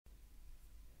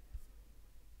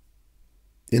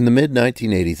In the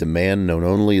mid-1980s, a man known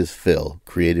only as Phil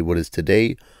created what is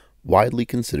today widely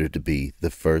considered to be the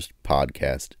first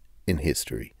podcast in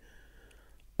history.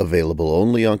 Available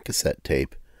only on cassette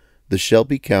tape, the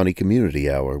Shelby County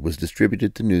Community Hour was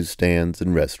distributed to newsstands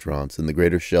and restaurants in the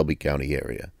greater Shelby County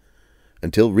area.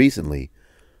 Until recently,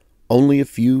 only a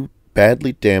few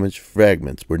badly damaged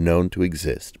fragments were known to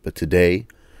exist, but today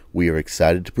we are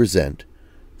excited to present,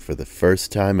 for the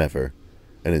first time ever,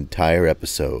 an entire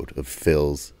episode of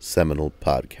Phil's seminal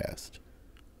podcast.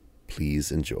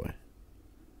 Please enjoy.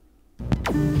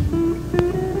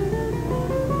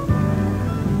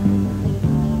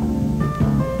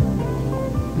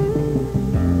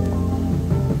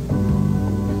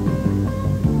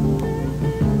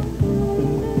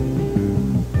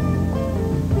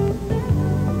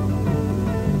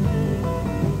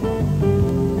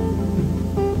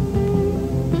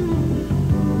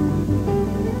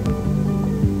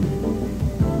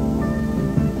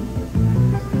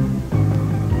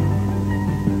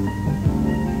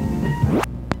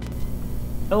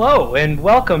 Hello, and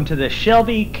welcome to the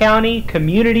Shelby County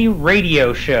Community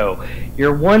Radio Show,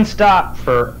 your one-stop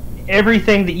for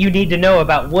everything that you need to know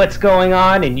about what's going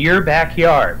on in your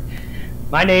backyard.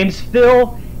 My name's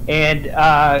Phil, and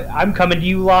I'm coming to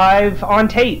you live on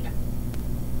tape,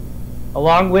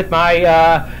 along with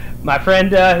my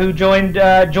friend who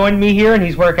joined me here, and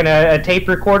he's working a tape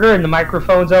recorder, and the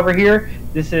microphone's over here.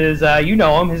 This is, you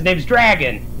know him, his name's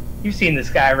Dragon. You've seen this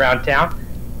guy around town.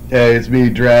 Hey, it's me,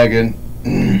 Dragon.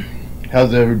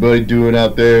 How's everybody doing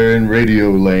out there in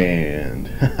Radio Land?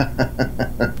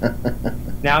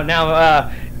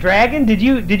 Now, Dragon, did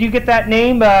you get that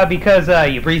name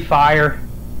because you breathe fire?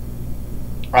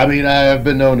 I mean, I have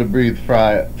been known to breathe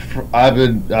fire. I've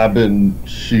been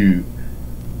shoot.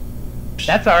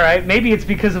 That's all right. Maybe it's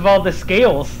because of all the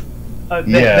scales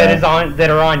that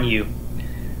are on you.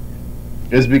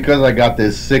 It's because I got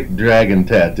this sick dragon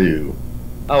tattoo.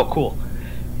 Oh, cool.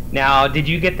 Now, did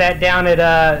you get that down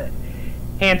at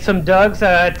Handsome Doug's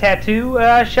tattoo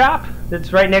shop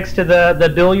that's right next to the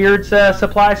billiards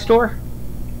supply store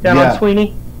down on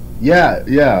Sweeney? Yeah.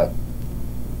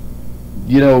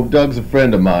 You know, Doug's a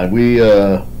friend of mine. We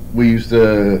used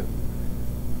to,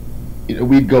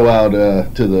 we'd go out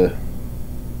to the,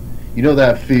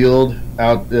 that field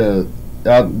out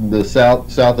in the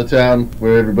south of town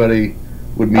where everybody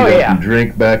would meet up and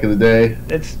drink back in the day.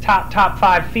 It's top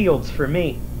 5 fields for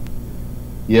me.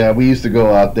 Yeah, we used to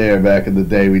go out there back in the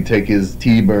day. We'd take his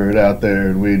T-Bird out there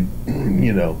and we'd,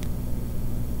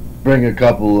 bring a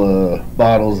couple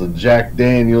bottles of Jack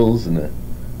Daniels and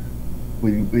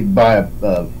we'd buy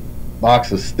a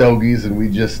box of Stogies and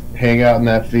we'd just hang out in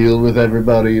that field with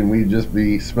everybody and we'd just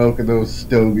be smoking those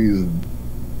Stogies. And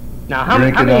now, how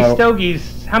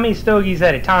many Stogies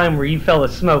at a time were you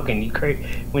fellas smoking?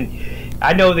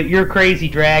 I know that you're crazy,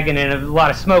 Dragon, and a lot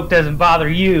of smoke doesn't bother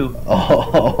you.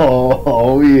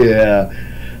 Oh yeah.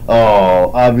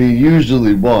 Oh, I mean,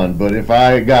 usually one, but if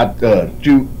I got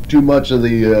too much of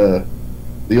the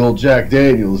old Jack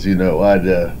Daniels,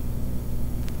 I'd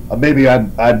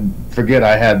forget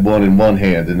I had one in one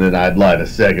hand, and then I'd light a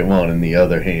second one in the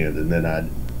other hand, and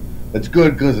then It's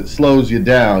good because it slows you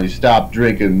down. You stop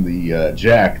drinking the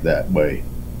Jack that way.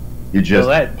 You're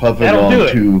just puffing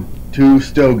on two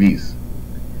Stogies.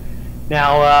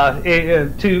 Now,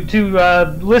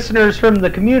 to listeners from the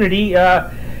community,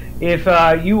 if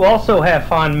you also have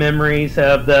fond memories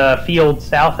of the field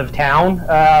south of town,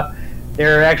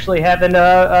 they're actually having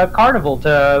a carnival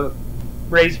to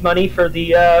raise money for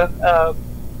the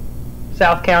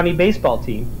South County baseball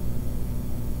team.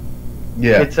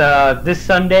 Yeah. It's this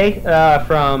Sunday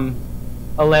from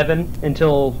 11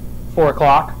 until 4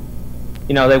 o'clock.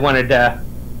 They wanted to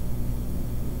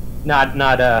not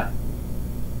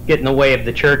get in the way of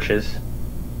the churches.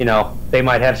 They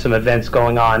might have some events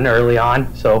going on early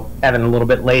on, so having a little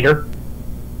bit later.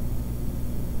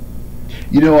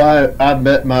 I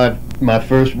met my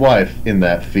first wife in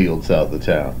that field south of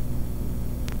town.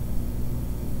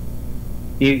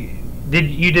 She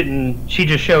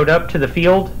just showed up to the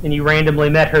field and you randomly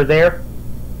met her there?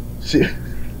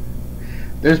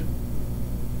 There's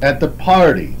at the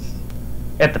parties.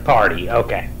 At the party,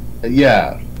 okay.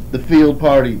 Yeah, the field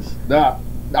parties.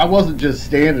 I wasn't just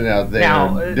standing out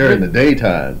there during the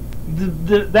daytime.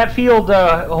 That field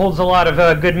holds a lot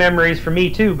of good memories for me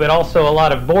too, but also a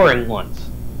lot of boring ones.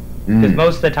 Because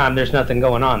most of the time there's nothing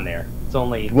going on there. It's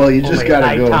only you just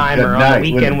gotta go at or night on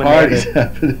the weekend when the party's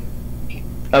happening.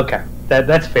 Okay,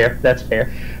 that's fair. That's fair.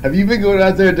 Have you been going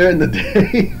out there during the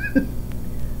day?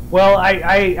 Well,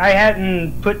 I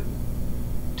hadn't put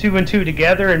two and two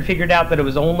together and figured out that it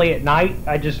was only at night.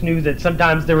 I just knew that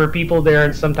sometimes there were people there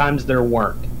and sometimes there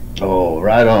weren't. Oh,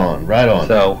 right on, right on.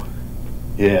 So,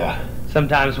 yeah.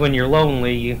 sometimes when you're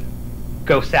lonely, you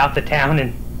go south of town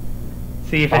and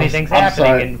see if anything's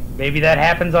happening, and maybe that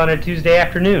happens on a Tuesday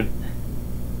afternoon.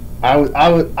 I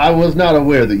was not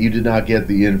aware that you did not get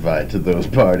the invite to those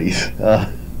parties.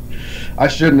 I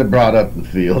shouldn't have brought up the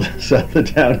field south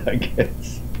of town, I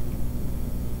guess.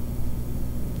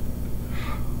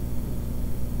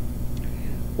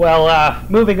 Well,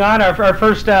 moving on, our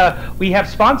first, we have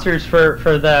sponsors for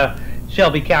the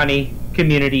Shelby County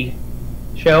Community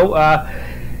Show,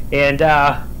 and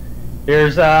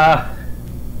there's our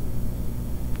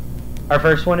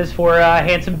first one is for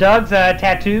Handsome Doug's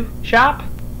Tattoo Shop.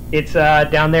 It's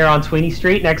down there on Sweeney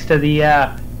Street next to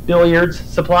the Billiards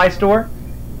Supply Store.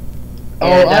 Oh,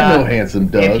 and, I know Handsome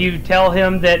Doug. If you tell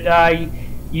him that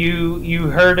you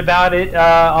heard about it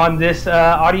on this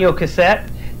audio cassette,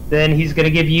 then he's going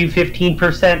to give you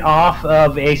 15% off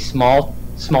of a small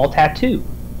tattoo.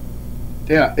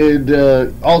 Yeah,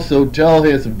 and also tell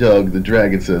Handsome Doug the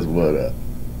dragon says what up.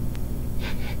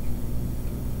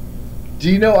 Do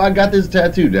you know I got this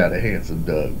tattoo down at Handsome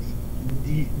Doug's?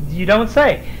 You don't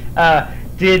say.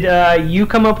 Did you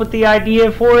come up with the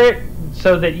idea for it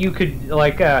so that you could,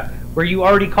 like, were you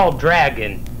already called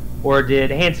Dragon, or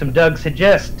did Handsome Doug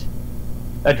suggest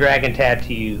a dragon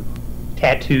tattoo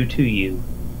to you?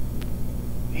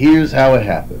 Here's how it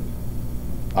happened.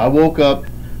 I woke up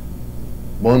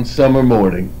one summer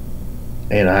morning,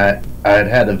 and I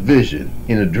had a vision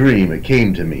in a dream. It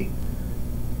came to me.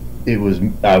 It was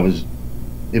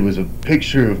a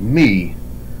picture of me,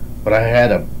 but I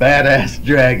had a badass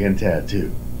dragon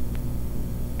tattoo,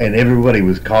 and everybody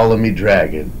was calling me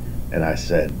Dragon, and I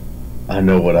said, I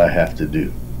know what I have to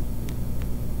do.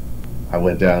 I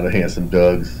went down to Handsome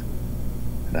Doug's,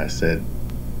 and I said,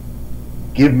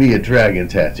 give me a dragon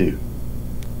tattoo,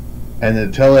 and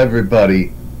then tell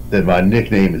everybody that my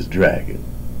nickname is Dragon.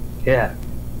 Yeah.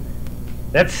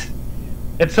 That's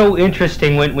so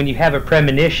interesting when you have a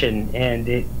premonition and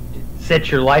it sets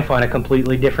your life on a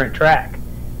completely different track.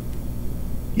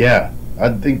 Yeah,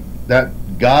 I think that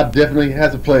God definitely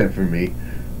has a plan for me.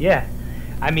 Yeah.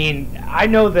 I mean, I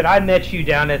know that I met you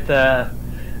down at the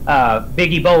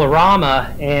Biggie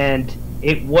Bolorama, and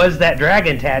it was that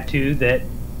dragon tattoo that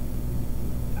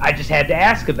I just had to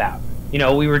ask about. You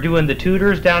know, we were doing the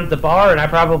tutors down at the bar, and I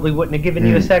probably wouldn't have given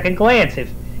you a second glance if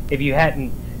you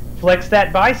hadn't flexed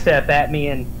that bicep at me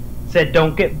and said,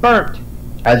 don't get burnt.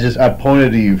 I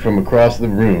pointed to you from across the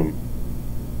room,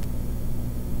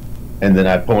 and then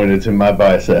I pointed to my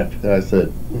bicep, and I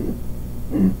said,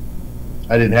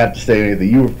 I didn't have to say anything.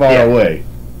 You were far away.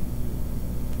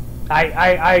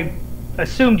 I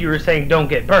assumed you were saying, don't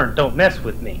get burnt, don't mess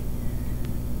with me.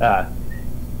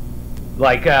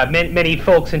 Like many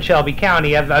folks in Shelby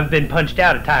County, I've been punched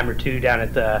out a time or two down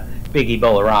at the Biggie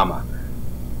Bolorama.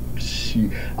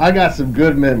 I got some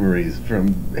good memories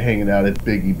from hanging out at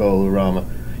Biggie Bolorama.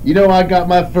 You know, I got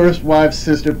my first wife's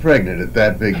sister pregnant at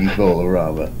that Biggie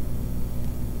Bolorama.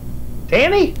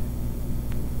 Tammy?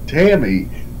 Tammy?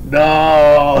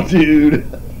 No, dude.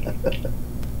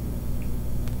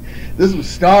 This was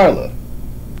Starla.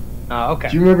 Oh, okay.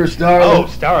 Do you remember Starla? Oh,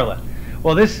 Starla.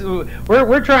 Well,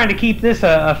 we're trying to keep this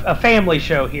a family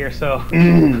show here, so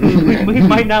we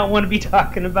might not want to be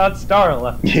talking about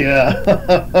Starla. Yeah.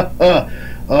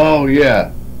 Oh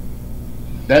yeah.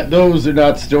 Those are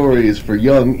not stories for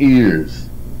young ears.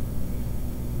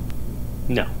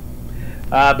 No.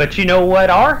 But you know what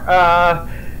are?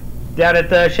 Down at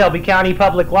the Shelby County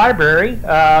Public Library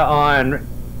on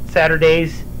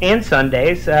Saturdays and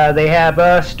Sundays, they have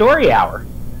a story hour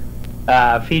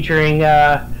featuring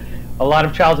a lot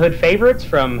of childhood favorites,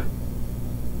 from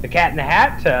The Cat in the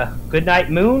Hat to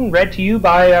Goodnight Moon, read to you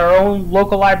by our own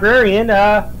local librarian,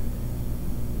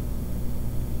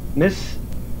 Miss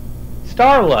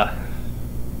Starla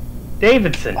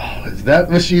Davidson. Oh, is that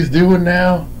what she's doing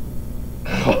now?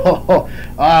 Oh,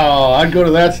 I'd go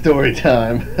to that story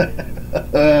time.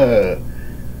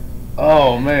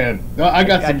 Oh man, I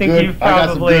got some good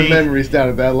memories down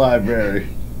at that library.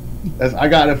 I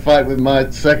got in a fight with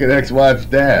my second ex-wife's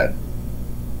dad.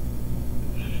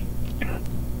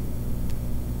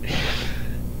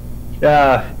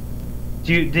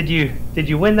 Did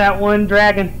you win that one,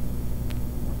 Dragon?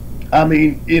 I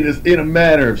mean, in a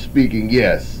manner of speaking,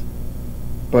 yes.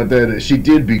 But then she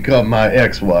did become my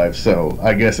ex-wife, so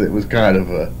I guess it was kind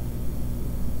of a...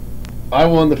 I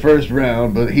won the first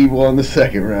round, but he won the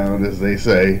second round, as they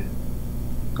say.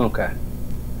 Okay.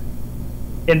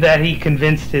 In that he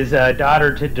convinced his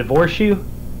daughter to divorce you?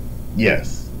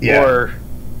 Yes. Yeah. Or...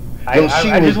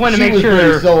 I just want to make she sure. was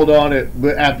pretty sold on it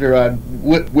after I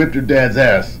whipped her dad's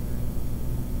ass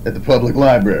at the public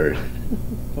library.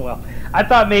 Well, I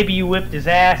thought maybe you whipped his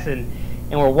ass and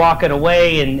were walking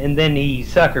away, and then he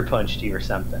sucker punched you or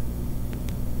something.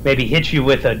 Maybe hit you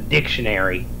with a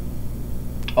dictionary.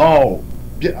 Oh,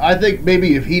 I think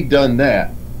maybe if he'd done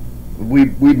that, we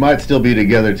might still be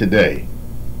together today.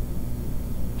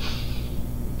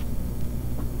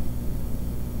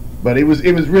 But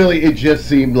it just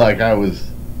seemed like it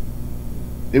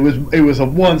was a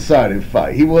one-sided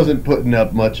fight. He wasn't putting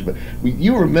up much of it.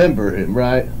 You remember him,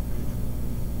 right?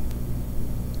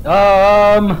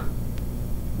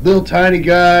 Little tiny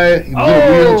guy, he was in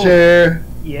a wheelchair.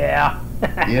 Yeah.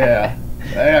 Yeah.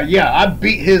 Yeah, I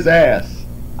beat his ass.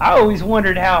 I always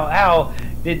wondered how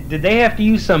did they have to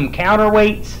use some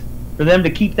counterweights for them to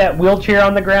keep that wheelchair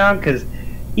on the ground? Because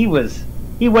he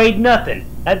weighed nothing.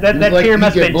 That like chair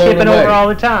must have been tipping over all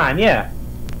the time. Yeah.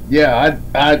 Yeah,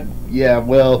 yeah.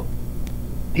 Well,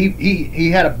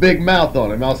 he had a big mouth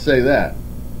on him. I'll say that.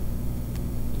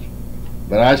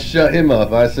 But I shut him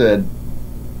up. I said,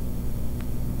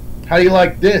 "How do you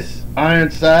like this?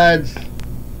 Iron sides?"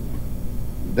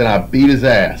 Then I beat his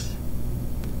ass.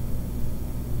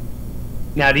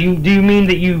 Now, do you mean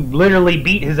that you literally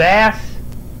beat his ass?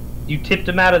 You tipped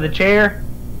him out of the chair?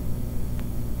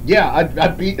 Yeah,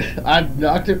 I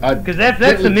knocked him. Because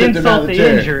that's some insult to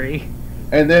injury.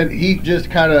 And then he just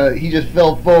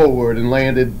fell forward and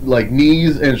landed like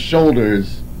knees and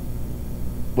shoulders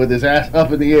with his ass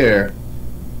up in the air.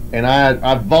 And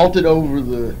I vaulted over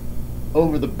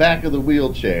the back of the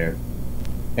wheelchair,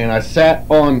 and I sat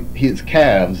on his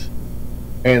calves,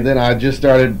 and then I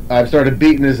started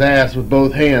beating his ass with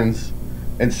both hands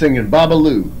and singing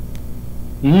Babaloo.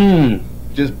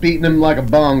 Just beating him like a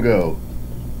bongo.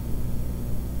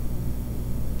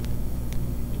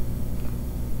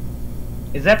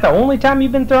 Is that the only time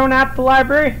you've been thrown out the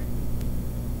library?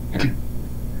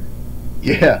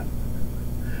 Yeah.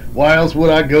 Why else would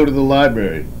I go to the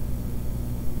library?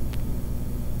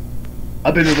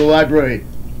 I've been to the library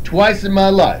twice in my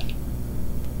life.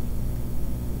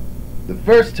 The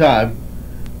first time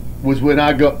was when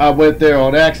I went there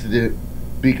on accident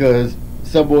because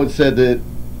someone said that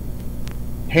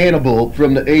Hannibal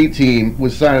from the A-Team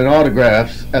was signing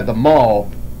autographs at the mall,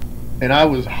 and I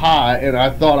was high and I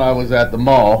thought I was at the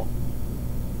mall.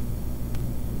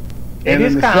 It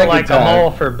is kind of like a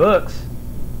mall for books.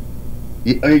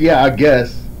 Yeah, I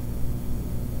guess.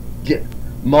 Yeah,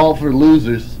 mall for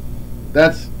losers.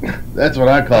 That's what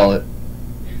I call it.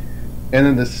 And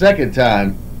then the second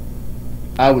time,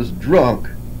 I was drunk,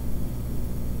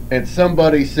 and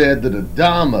somebody said that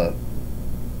Adama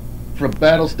from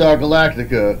Battlestar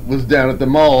Galactica was down at the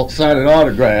mall signing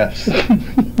autographs.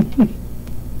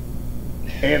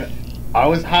 And I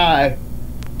was high,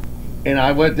 and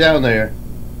I went down there,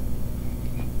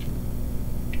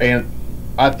 and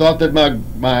I thought that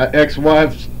my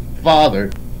ex-wife's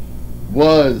father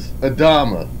was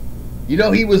Adama. You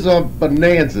know, he was on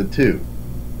Bonanza too.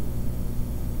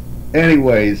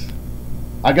 Anyways,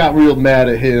 I got real mad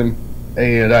at him,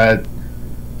 and I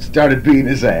started beating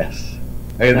his ass.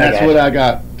 And that's when I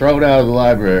got thrown out of the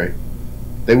library.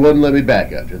 They wouldn't let me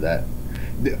back after that.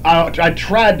 I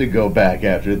tried to go back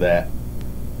after that,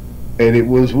 and it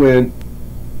was when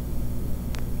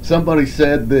somebody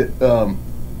said that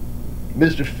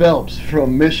Mr. Phelps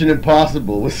from Mission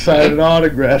Impossible was signing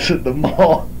autographs at the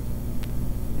mall.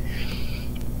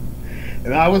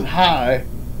 And I was high,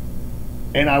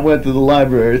 and I went to the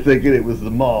library thinking it was the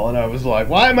mall, and I was like,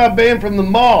 why am I banned from the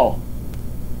mall?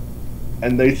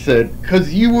 And they said,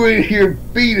 because you were in here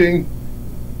beating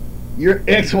your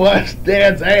ex-wife's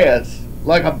dad's ass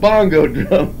like a bongo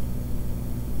drum.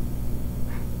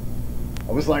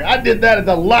 I was like, I did that at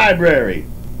the library.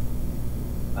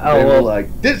 Oh, they were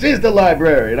like, this is the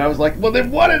library. And I was like, well, then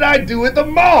what did I do at the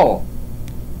mall?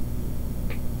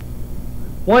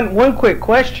 One quick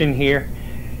question here.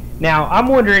 Now, I'm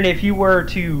wondering if you were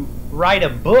to write a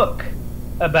book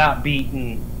about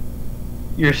beating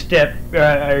your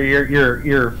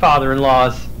your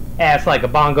father-in-law's ass like a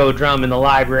bongo drum in the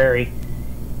library,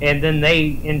 and then they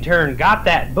in turn got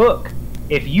that book,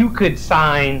 if you could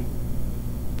sign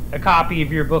a copy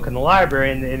of your book in the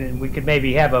library, and we could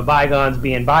maybe have a bygones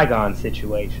being bygones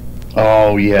situation.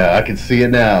 Oh yeah, I can see it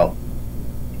now.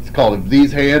 It's called If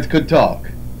These Hands Could Talk.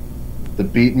 The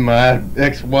beating my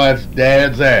ex-wife's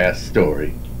dad's ass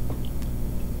story.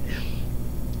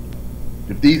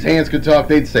 If these hands could talk,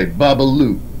 they'd say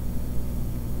Babaloo.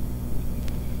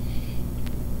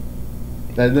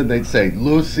 And then they'd say,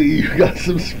 Lucy, you got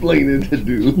some splaining to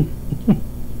do.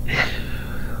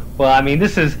 Well, I mean,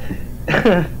 this is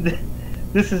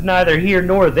this is neither here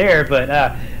nor there, but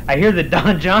I hear that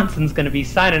Don Johnson's going to be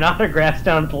signing autographs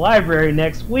down at the library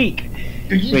next week.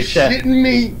 Are you shitting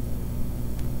me?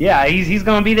 Yeah, he's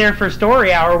going to be there for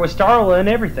Story Hour with Starla and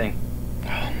everything.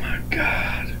 Oh my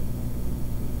God!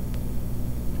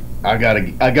 I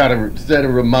gotta set a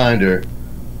reminder.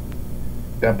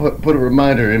 I put a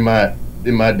reminder in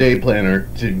my day planner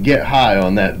to get high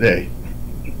on that day.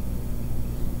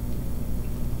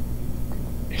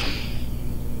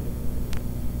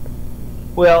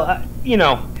 Well,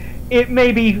 it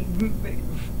may be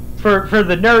for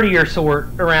the nerdier sort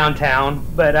around town,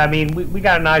 but I mean, we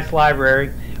got a nice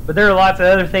library. But there are lots of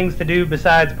other things to do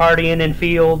besides partying in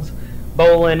fields,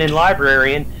 bowling, and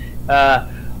librarian.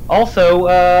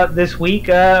 Also, this week,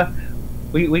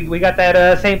 we got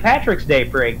that St. Patrick's Day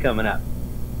parade coming up.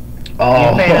 Oh, you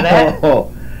a fan of that?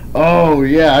 Oh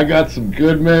yeah, I got some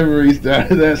good memories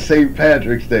down of that St.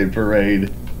 Patrick's Day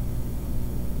parade.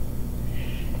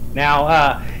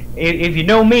 Now, if you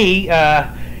know me,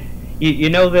 you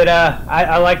know that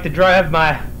I like to drive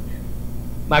my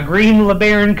green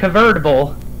LeBaron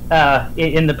convertible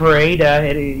in the parade.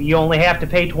 You only have to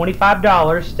pay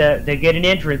 $25 to get an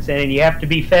entrance in, and you have to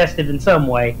be festive in some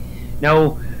way.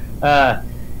 No,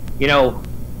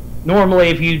 normally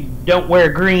if you don't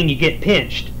wear green, you get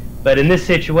pinched. But in this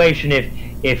situation,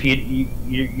 if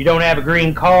you don't have a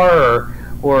green car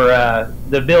or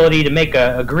the ability to make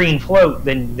a green float,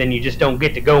 then you just don't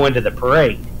get to go into the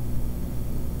parade.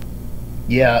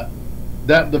 Yeah,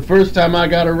 the first time I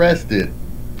got arrested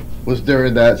was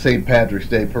during that St. Patrick's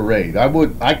Day parade.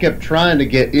 I kept trying to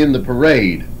get in the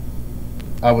parade.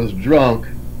 I was drunk,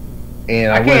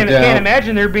 and I went down. I can't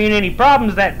imagine there being any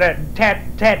problems. That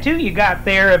tattoo you got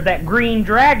there of that green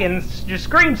dragon just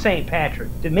screams St. Patrick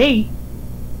to me.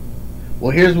 Well,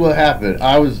 here's what happened.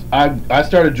 I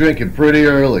started drinking pretty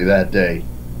early that day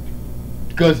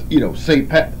because St.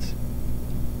 Pat's,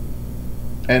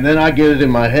 and then I get it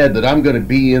in my head that I'm going to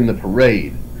be in the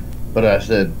parade, but I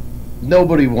said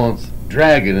nobody wants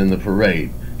dragon in the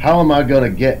parade. How am I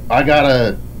going to get? I got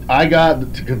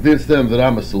to convince them that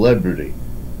I'm a celebrity.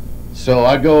 So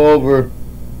I go over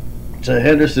to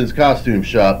Henderson's costume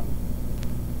shop,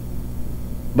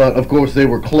 but of course they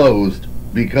were closed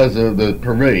because of the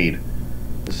parade.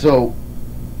 So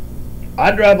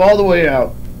I drive all the way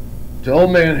out to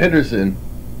old man Henderson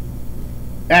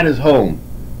at his home,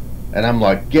 and I'm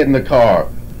like, get in the car,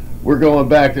 we're going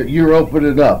back there, you're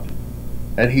opening up.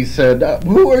 And he said,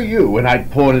 who are you? And I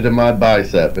pointed to my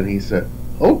bicep, and he said,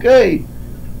 okay.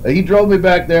 And he drove me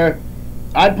back there.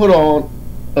 I put on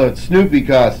a Snoopy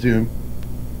costume,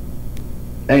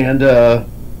 and I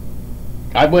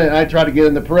tried to get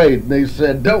in the parade, and they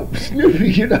said, no,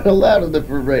 Snoopy, you're not allowed in the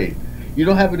parade. You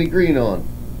don't have any green on.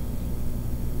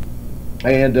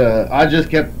 And I just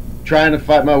kept trying to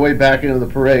fight my way back into the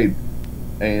parade.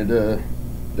 And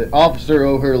the officer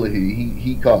O'Hurley,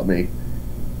 he caught me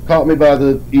by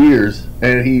the ears,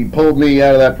 and he pulled me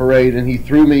out of that parade, and he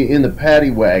threw me in the paddy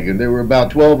wagon. There were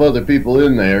about 12 other people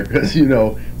in there because,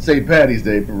 St. Patty's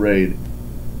Day parade.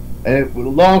 And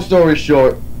long story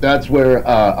short, that's where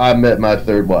I met my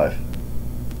third wife.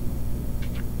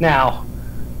 Now,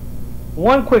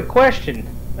 one quick question.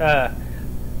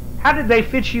 How did they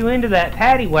fit you into that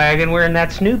paddy wagon wearing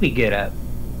that Snoopy getup?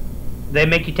 Did they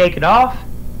make you take it off?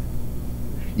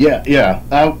 Yeah.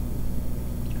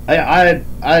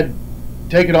 I'd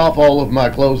taken off all of my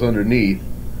clothes underneath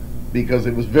because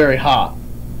it was very hot.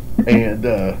 And,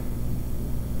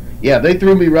 they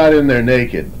threw me right in there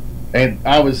naked. And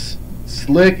I was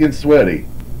slick and sweaty.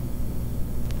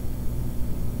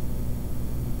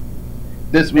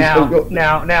 This was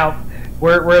now,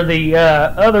 were the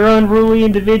other unruly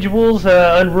individuals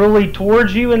unruly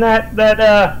towards you in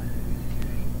that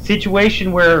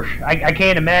situation where I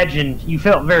can't imagine you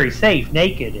felt very safe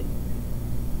naked and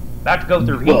about to go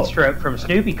through heat stroke from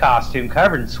Snoopy costume,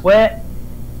 covered in sweat,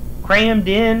 crammed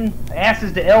in,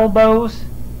 asses to elbows?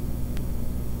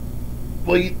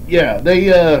 Well, yeah, they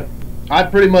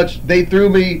threw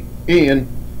me in,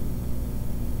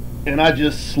 and I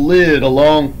just slid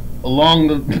along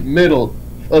the middle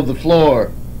of the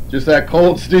floor, just that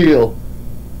cold steel,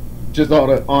 just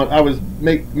I was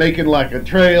making like a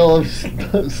trail of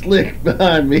slick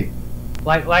behind me,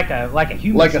 like a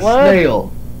human like slug? A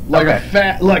snail. Like okay.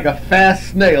 a fast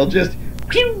snail, just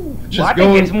I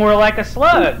think it's more like a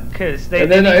slug, because they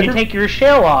need to take your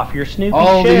shell off, your Snoopy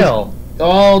shell.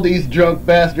 All these drunk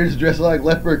bastards dressed like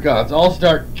leprechauns all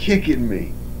start kicking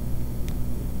me.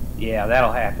 Yeah,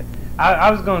 that'll happen.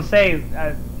 I was going to say,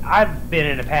 I've been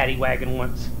in a paddy wagon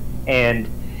once, and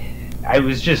I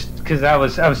was just, because I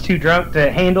was too drunk to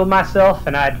handle myself,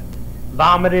 and I'd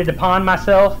vomited upon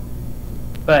myself.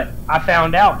 But I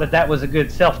found out that was a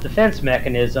good self-defense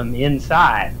mechanism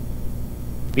inside,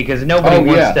 because nobody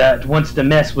wants to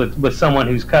mess with someone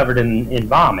who's covered in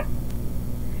vomit.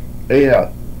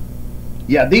 Yeah.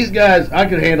 Yeah, these guys, I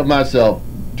could handle myself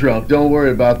drunk. Don't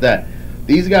worry about that.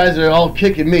 These guys are all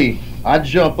kicking me. I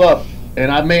jump up,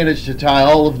 and I manage to tie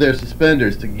all of their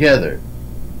suspenders together.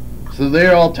 So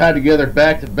they're all tied together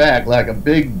back to back like a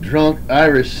big drunk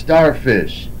Irish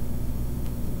starfish.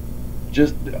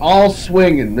 Just all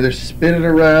swinging. They're spinning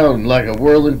around like a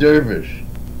whirling dervish.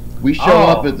 We show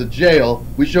up at the jail.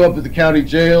 We show up at the county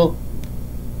jail,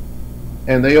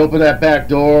 and they open that back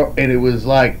door, and it was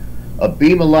like a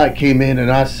beam of light came in,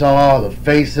 and I saw the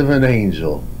face of an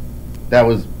angel. That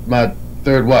was my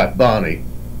third wife, Bonnie.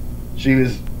 She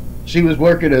was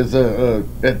working as a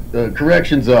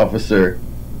corrections officer,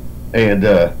 and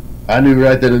I knew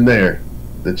right then and there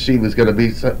that she was going to be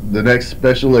the next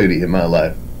special lady in my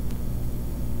life.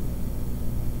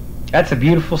 That's a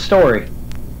beautiful story.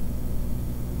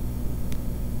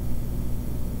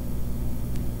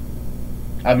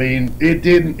 I mean, it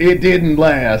didn't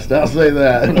last. I'll say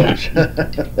that much.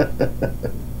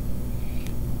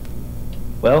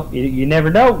 Well, you never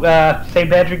know. St.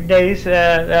 Patrick's Day's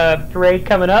parade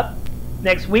coming up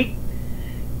next week.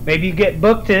 Maybe you get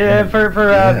booked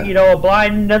for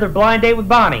another blind date with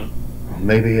Bonnie.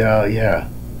 Maybe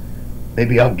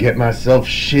maybe I'll get myself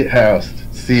shithoused.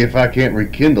 See if I can't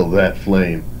rekindle that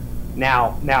flame.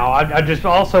 Now, I just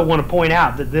also want to point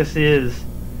out that this is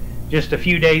just a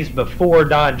few days before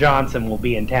Don Johnson will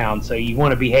be in town, so you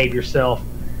want to behave yourself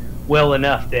well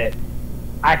enough that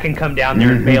I can come down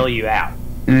there and bail you out.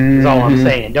 That's all I'm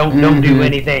saying. Don't do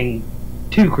anything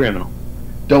too criminal.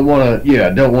 Don't want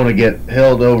to get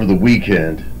held over the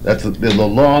weekend. That's the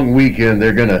long weekend.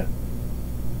 They're gonna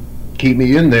keep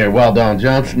me in there while Don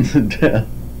Johnson's in town.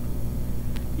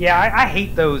 Yeah, I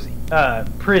hate those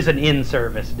prison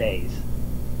in-service days.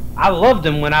 I loved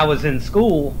them when I was in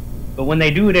school, but when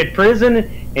they do it at prison,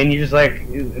 and you're just like,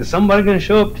 is somebody going to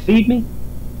show up to feed me?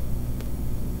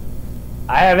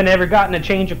 I haven't ever gotten a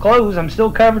change of clothes. I'm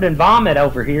still covered in vomit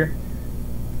over here.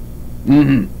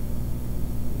 Man,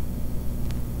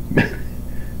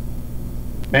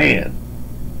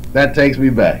 that takes me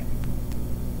back.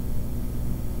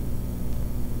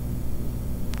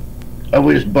 I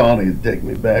wish Bonnie would take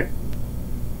me back.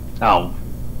 Oh,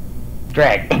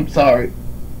 drag me. I'm sorry.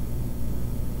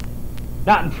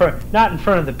 Not in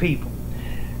front of the people.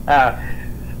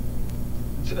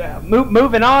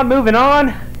 Moving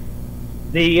on.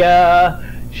 The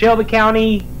Shelby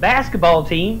County basketball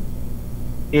team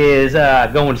is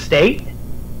going state.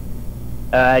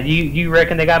 Do you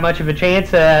reckon they got much of a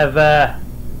chance of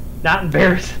not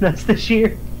embarrassing us this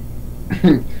year?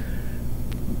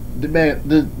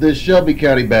 The Shelby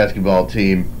County basketball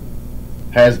team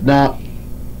has not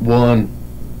won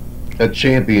a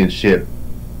championship.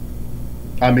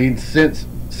 I mean, since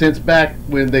back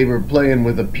when they were playing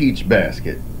with a peach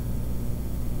basket.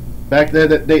 Back then,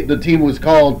 the team was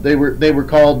called. They were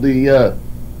called the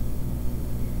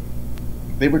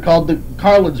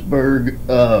Carlinsburg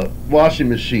washing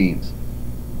machines.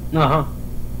 I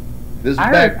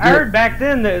heard back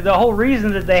then the whole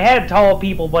reason that they had tall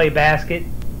people play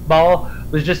basketball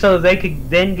was just so that they could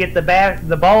then get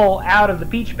the ball out of the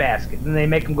peach basket, and they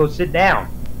make them go sit down.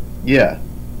 Yeah.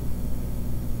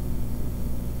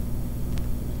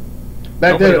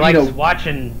 Back Nobody then, likes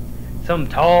watching some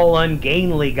tall,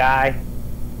 ungainly guy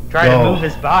try to move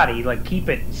his body. Like, keep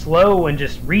it slow and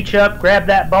just reach up, grab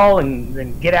that ball, and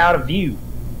then get out of view.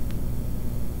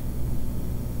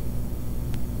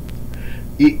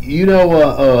 You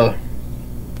know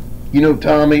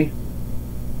Tommy.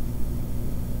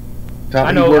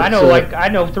 I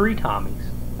know 3 Tommies.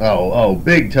 Oh,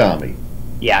 Big Tommy.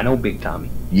 Yeah, I know Big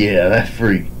Tommy. Yeah, that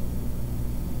freak.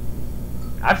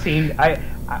 I've seen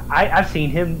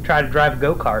him try to drive a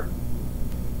go-kart.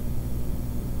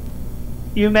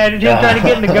 You imagine him trying to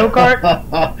get in a go-kart?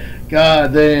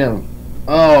 God damn.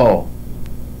 Oh.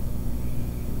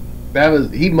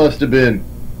 He must have been,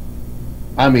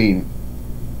 I mean,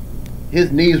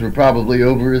 his knees were probably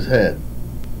over his head.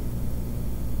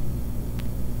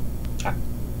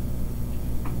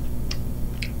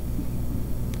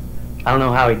 I don't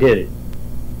know how he did it.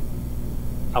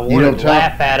 I wanted to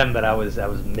laugh at him, but I was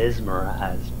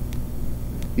mesmerized.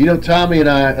 You know, Tommy and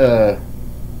I,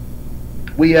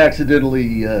 we accidentally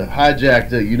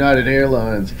hijacked a United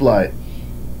Airlines flight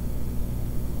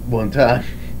one time.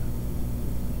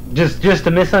 Just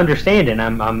a misunderstanding,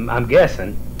 I'm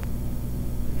guessing.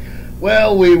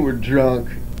 Well, we were drunk,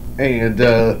 and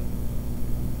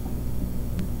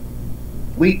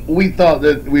we thought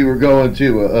that we were going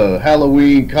to a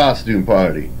Halloween costume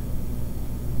party.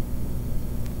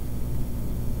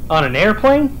 On an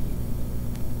airplane?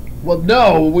 Well,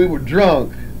 no, we were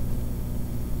drunk.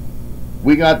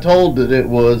 We got told that it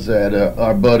was at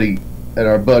our buddy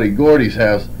Gordy's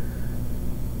house.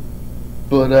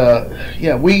 But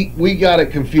yeah, we got it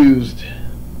confused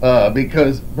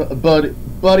because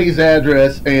Buddy's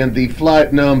address and the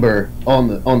flight number on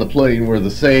the plane were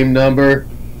the same number.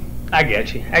 I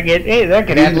get you. Hey, that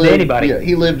could happen to anybody. Yeah,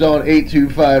 he lived on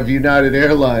 825 United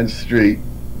Airlines Street,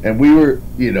 and we were,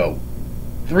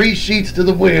 3 sheets to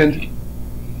the wind,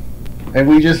 and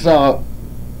we just saw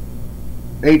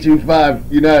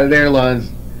 825 United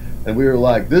Airlines, and we were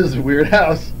like, this is a weird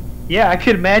house. Yeah, I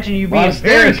could imagine you being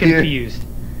very confused.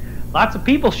 Lots of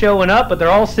people showing up, but they're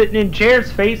all sitting in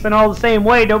chairs facing all the same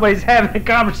way. Nobody's having a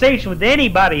conversation with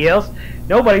anybody else.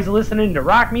 Nobody's listening to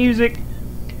rock music.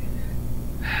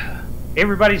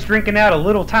 Everybody's drinking out of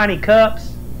little tiny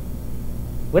cups.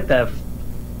 What the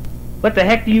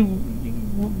heck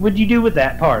would you do with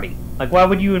that party? Like, why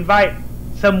would you invite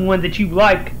someone that you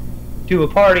like to a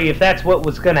party if that's what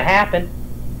was going to happen?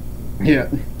 Yeah.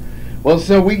 Well,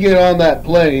 so we get on that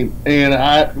plane, and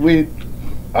I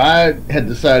had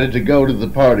decided to go to the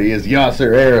party as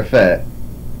Yasser Arafat,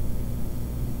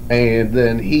 and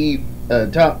then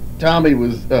Tommy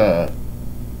was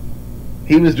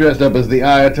he was dressed up as the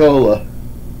Ayatollah.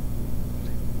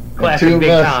 Classic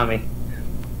Big Tommy.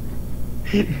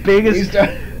 biggest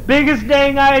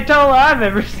dang Ayatollah I've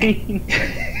ever seen.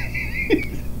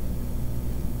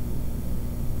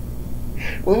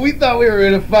 Well, we thought we were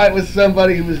in a fight with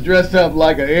somebody who was dressed up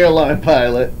like an airline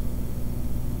pilot.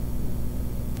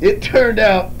 It turned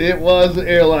out it was an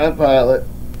airline pilot.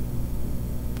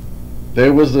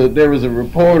 There was a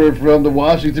reporter from the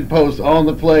Washington Post on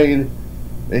the plane,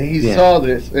 and he saw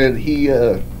this, and he.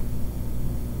 I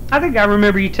think I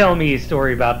remember you telling me a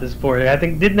story about this before. I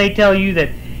think, didn't they tell you that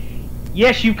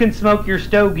yes, you can smoke your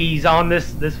stogies on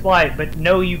this flight, but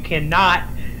no, you cannot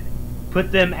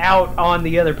put them out on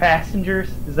the other passengers?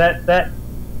 Is that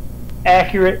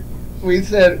accurate? We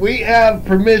said we have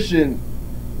permission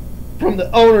from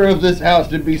the owner of this house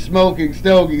to be smoking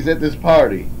stogies at this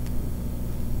party.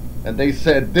 And they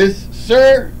said,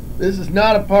 Sir, this is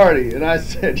not a party. And I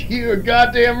said, you are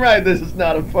goddamn right, this is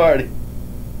not a party.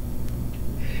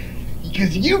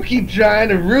 Because you keep trying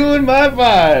to ruin my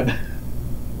vibe.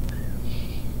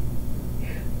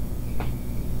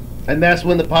 And that's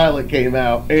when the pilot came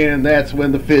out, and that's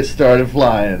when the fists started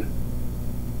flying.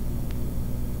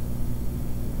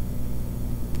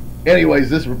 Anyways,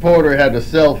 this reporter had a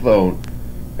cell phone,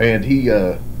 and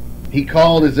he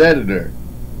called his editor.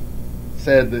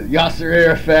 Said that Yasser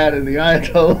Arafat and the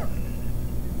Ayatollah,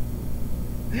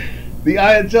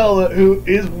 who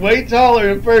is way taller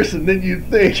in person than you'd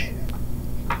think,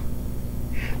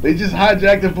 they just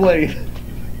hijacked the plane.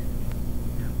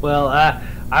 Well, I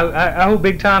hope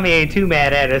Big Tommy ain't too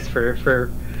mad at us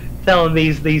for telling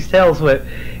these tales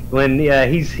when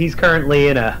he's currently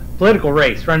in a political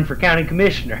race, running for county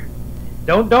commissioner.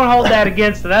 Don't hold that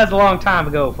against him. That was a long time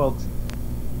ago, folks.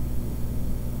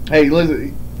 Hey,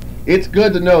 listen, it's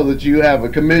good to know that you have a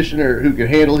commissioner who can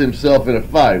handle himself in a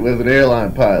fight with an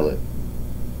airline pilot.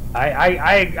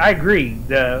 I agree.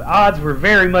 The odds were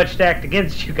very much stacked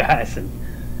against you guys, and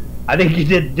I think you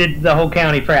did the whole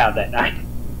county proud that night.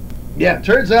 Yeah,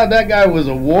 turns out that guy was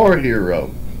a war hero.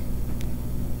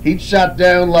 He shot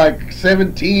down like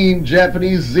 17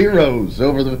 Japanese Zeros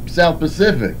over the South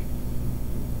Pacific.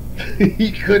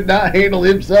 He could not handle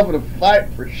himself in a fight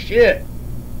for shit.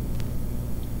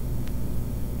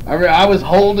 I was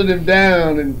holding him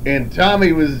down, and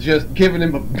Tommy was just giving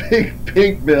him a big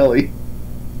pink belly.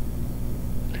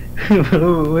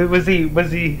 was he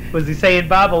saying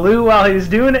Babaloo while he was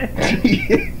doing it?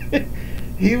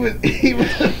 He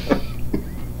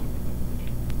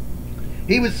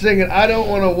was singing, I don't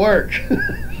want to work.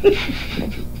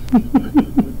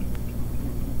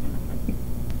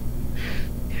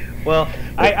 Well,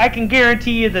 I can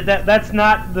guarantee you that's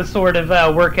not the sort of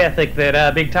work ethic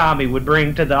that Big Tommy would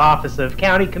bring to the office of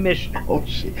county commissioner. Oh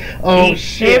shit! Oh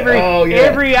shit!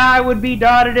 Every I would be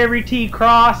dotted, every T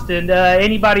crossed, and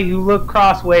anybody who looked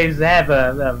crossways have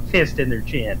a fist in their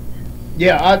chin.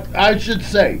 Yeah, I should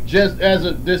say, just as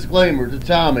a disclaimer to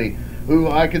Tommy, who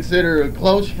I consider a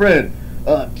close friend,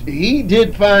 he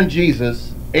did find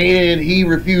Jesus, and he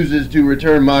refuses to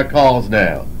return my calls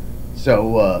now.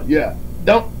 So, yeah,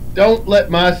 don't let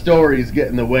my stories get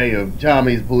in the way of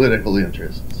Tommy's political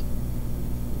interests.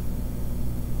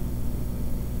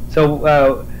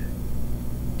 So,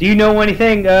 do you know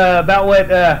anything about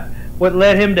what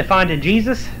led him to finding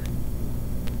Jesus?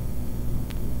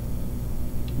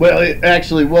 Well, it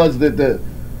actually was that the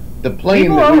plane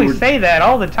People that always we were, say that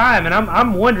all the time, and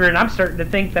I'm wondering. I'm starting to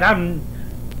think that I'm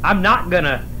not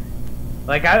gonna.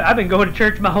 Like I've been going to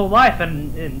church my whole life,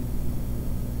 and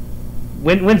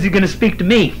when's he gonna speak to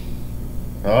me?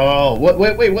 Oh,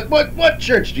 what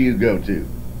church do you go to?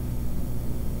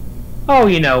 Oh,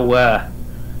 the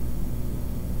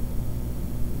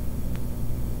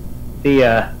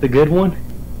good one,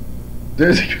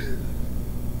 There's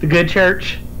the good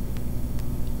church.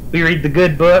 We read the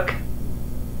good book.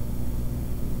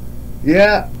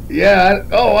 yeah.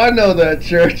 I know that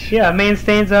church. Yeah, a man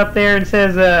stands up there and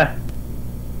says,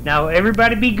 "Now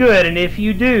everybody be good, and if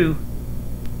you do,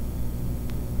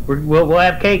 we'll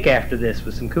have cake after this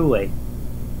with some Kool-Aid."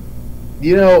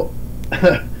 You know,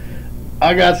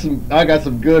 I got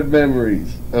some good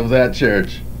memories of that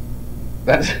church.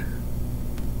 That's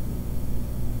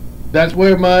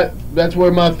where my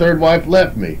third wife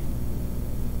left me.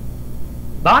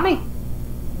 Bonnie?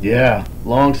 Yeah,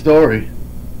 long story.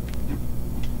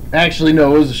 Actually,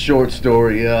 no, it was a short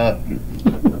story. I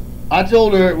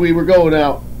told her we were going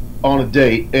out on a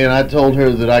date, and I told her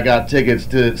that I got tickets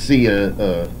to see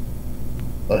a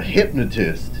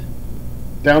hypnotist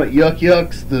down at Yuck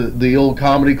Yucks, the old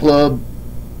comedy club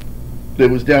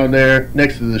that was down there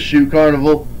next to the shoe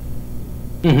carnival.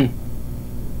 Mm-hmm.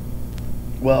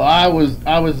 Well, I was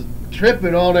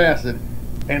tripping on acid,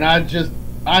 and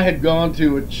I had gone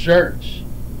to a church,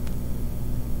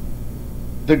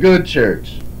 the good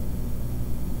church,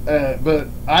 but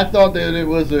I thought that it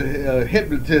was a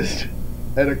hypnotist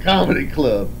at a comedy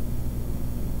club,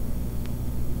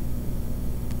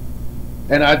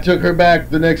 and I took her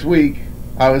back the next week.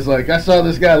 I was like, I saw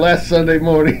this guy last Sunday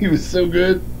morning. He was so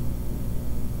good.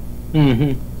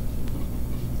 Mm-hmm.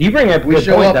 You bring up a We good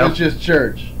show point, up, though. it's just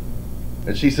church.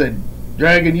 And she said,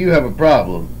 Dragon, you have a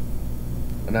problem.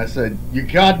 And I said, you're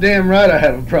goddamn right I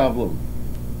have a problem.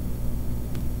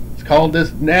 It's called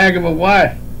this nag of a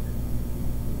wife.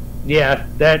 Yeah,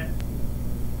 that.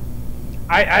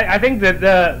 I think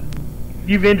that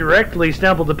you've indirectly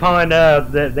stumbled upon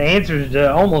the answers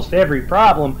to almost every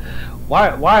problem.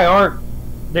 Why aren't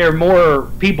there more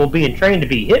people being trained to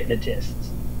be hypnotists?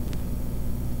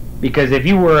 Because if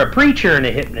you were a preacher and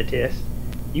a hypnotist,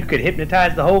 you could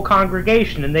hypnotize the whole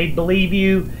congregation and they'd believe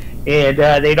you, and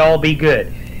they'd all be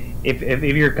good. If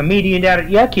you're a comedian down at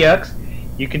Yuck Yucks,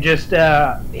 you can just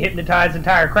hypnotize the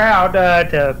entire crowd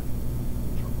to,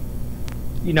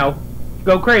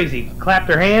 go crazy, clap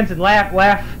their hands and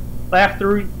laugh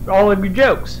through all of your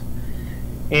jokes.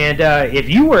 And if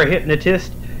you were a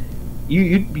hypnotist,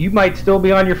 you might still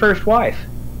be on your first wife.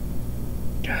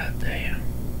 God damn.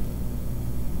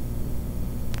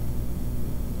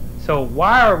 So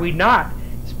why are we not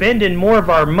spending more of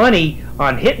our money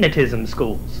on hypnotism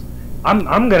schools?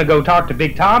 I'm gonna go talk to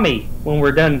Big Tommy when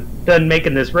we're done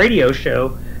making this radio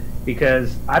show,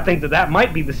 because I think that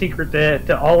might be the secret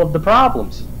to all of the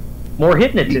problems. More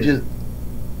hypnotism.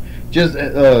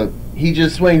 He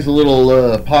just swings a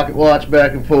little pocket watch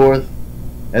back and forth,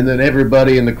 and then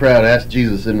everybody in the crowd asks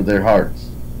Jesus into their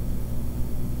hearts.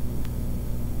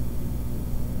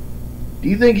 Do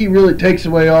you think he really takes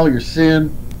away all your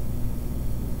sin?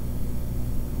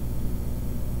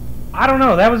 I don't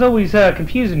know. That was always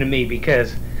confusing to me,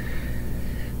 because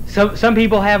some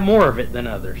people have more of it than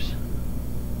others.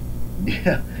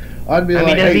 Yeah. I'd be I mean,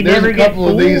 like, does hey, he there's never a get couple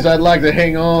of full? these I'd like to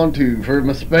hang on to for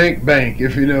my spank bank,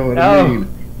 if you know what I mean.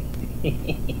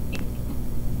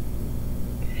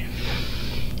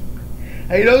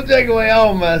 Hey, don't take away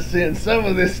all my sins. Some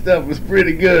of this stuff was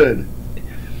pretty good.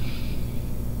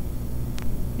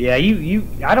 Yeah,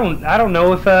 I don't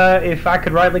know if I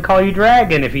could rightly call you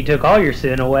Dragon if he took all your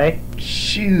sin away.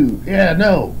 Shoot. Yeah,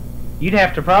 no. You'd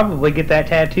have to probably get that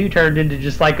tattoo turned into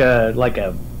just like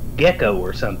a gecko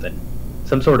or something.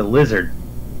 Some sort of lizard.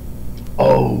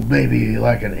 Oh, maybe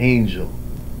like an angel.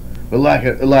 But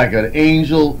like an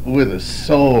angel with a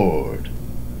sword.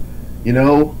 You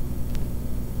know?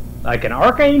 Like an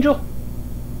archangel?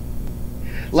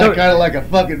 Like kind of like a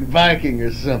fucking Viking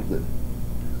or something.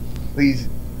 He's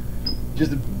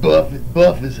just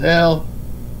buff as hell.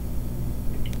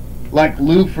 Like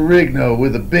Lou Ferrigno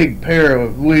with a big pair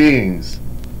of wings.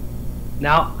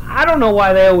 Now, I don't know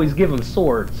why they always give them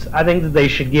swords. I think that they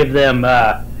should give them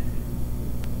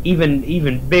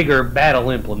even bigger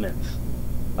battle implements.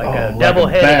 Like a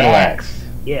double-headed battle axe.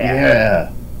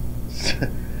 Yeah. Yeah.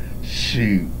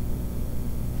 Shoot.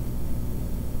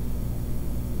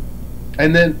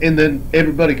 And then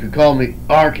everybody could call me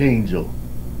Archangel.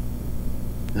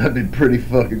 That'd be pretty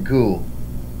fucking cool.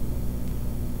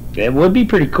 It would be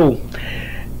pretty cool.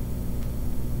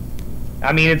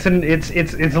 I mean, it's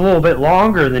a little bit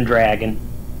longer than Dragon.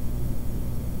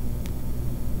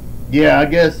 Yeah, I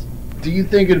guess. Do you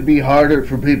think it'd be harder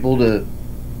for people to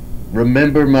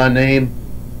remember my name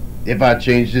if I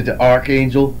changed it to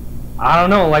Archangel? I don't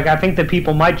know. Like, I think that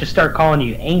people might just start calling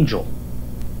you Angel.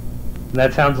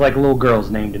 That sounds like a little girl's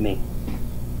name to me.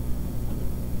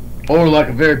 Or like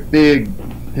a very big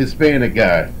Hispanic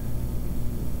guy.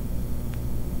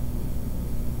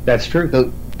 That's true.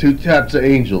 The two types of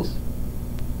angels.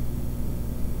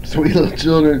 Sweet little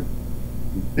children,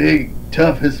 big,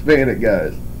 tough Hispanic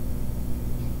guys.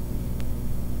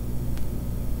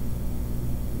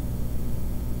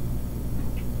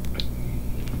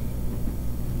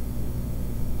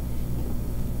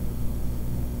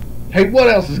 Hey, what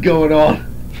else is going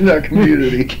on in our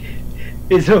community?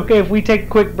 Is it okay if we take a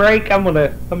quick break? I'm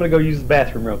gonna go use the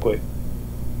bathroom real quick.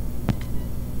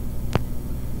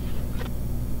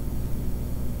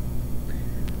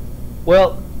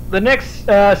 Well, the next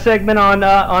segment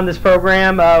on this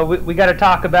program, we got to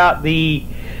talk about the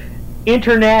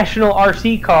International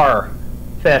RC Car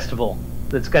Festival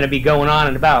that's going to be going on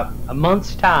in about a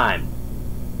month's time.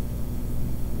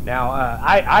 Now,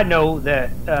 I know that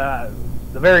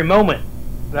the very moment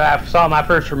that I saw my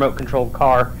first remote-controlled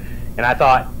car, and I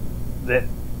thought that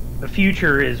the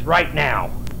future is right now.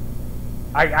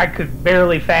 I could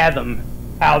barely fathom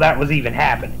how that was even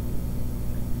happening.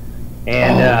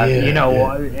 And,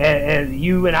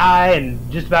 you and I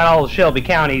and just about all of Shelby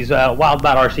County's wild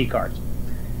about RC cars.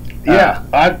 Yeah,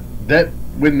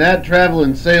 when that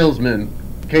traveling salesman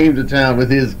came to town with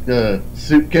his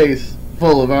suitcase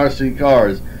full of RC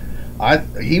cars,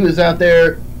 he was out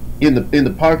there in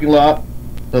the parking lot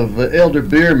of Elder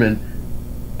Bierman,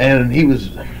 and he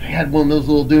had one of those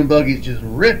little dune buggies just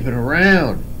ripping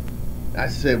around. I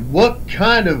said, "What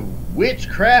kind of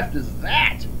witchcraft is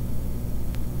that?"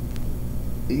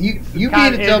 You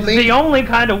mean to tell me it's the only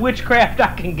kind of witchcraft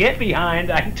I can get behind?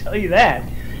 I can tell you that.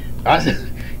 I said,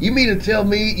 "You mean to tell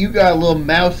me you got a little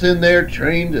mouse in there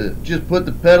trained to just put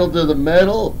the pedal to the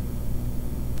metal?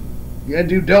 You gotta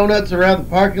do donuts around the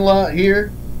parking lot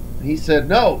here?" And he said,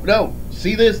 "No.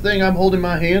 See this thing I'm holding in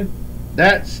my hand?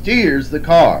 That steers the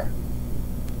car."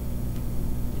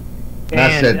 And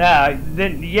I said, I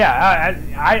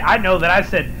know that. I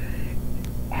said,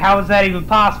 how is that even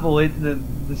possible? The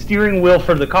steering wheel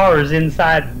for the car is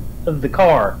inside of the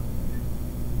car.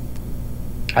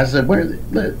 I said,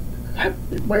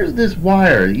 where's this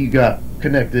wire you got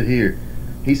connected here?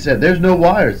 He said, "There's no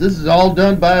wires. This is all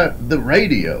done by the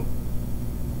radio."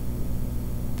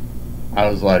 I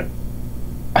was like,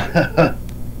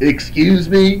 "Excuse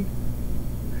me?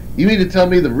 You mean to tell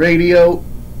me the radio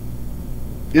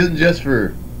isn't just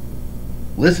for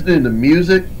listening to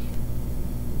music?"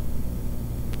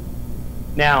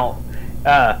 Now,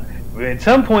 at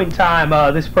some point in time,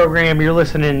 this program you're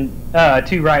listening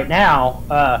to right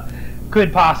now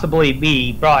could possibly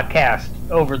be broadcast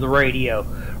over the radio.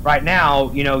 Right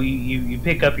now, you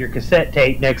pick up your cassette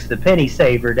tape next to the penny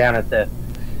saver down at the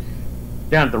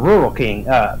Rural King.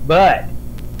 But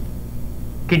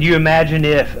could you imagine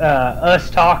if us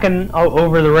talking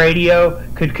over the radio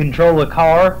could control a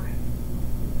car?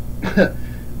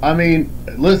 I mean,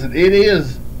 listen, it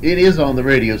is on the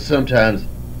radio sometimes,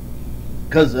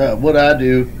 because what I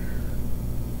do,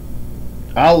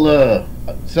 I'll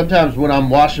sometimes when I'm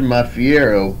washing my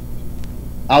Fiero,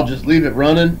 I'll just leave it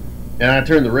running and I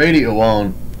turn the radio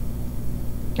on,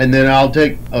 and then I'll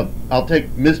take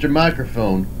Mr.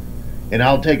 Microphone and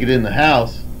I'll take it in the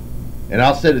house and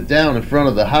I'll set it down in front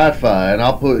of the hi-fi and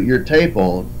I'll put your tape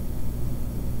on,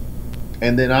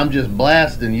 and then I'm just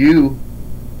blasting you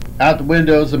out the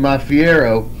windows of my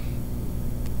Fiero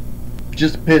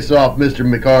just to piss off Mr.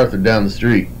 MacArthur down the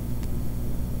street.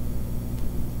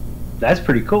 That's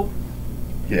pretty cool.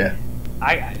 Yeah.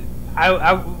 I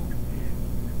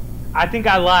think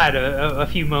I lied a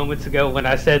few moments ago when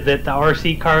I said that the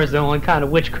RC car is the only kind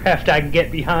of witchcraft I can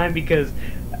get behind, because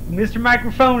Mr.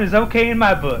 Microphone is okay in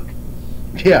my book.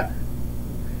 Yeah,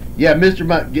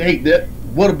 Mr. Hey,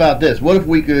 what about this? What if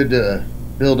we could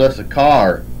build us a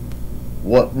car?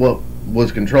 What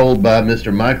was controlled by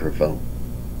Mr. Microphone?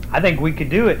 I think we could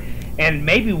do it, and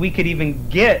maybe we could even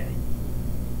get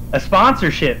a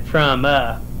sponsorship from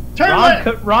Ron to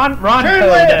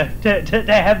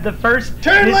have the first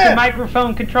Mr.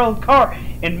 Microphone controlled car,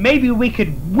 and maybe we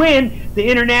could win the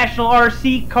International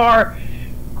RC Car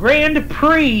Grand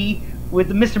Prix with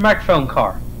the Mr. Microphone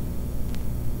car.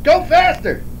 Go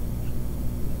faster!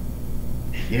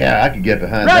 Yeah, I could get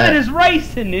behind Run that. it as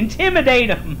racing, intimidate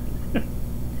them.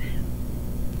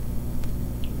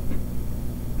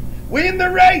 Win the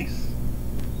race!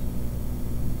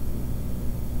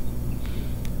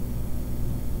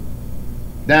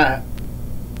 Now,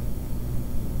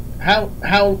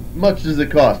 how much does it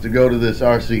cost to go to this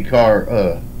RC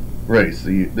car race,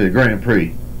 the Grand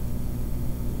Prix?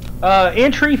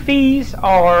 Entry fees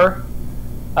are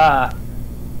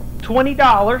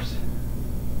 $20,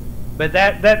 but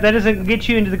that doesn't get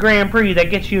you into the Grand Prix. That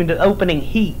gets you into opening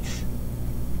heats.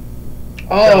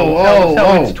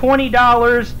 So it's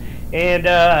 $20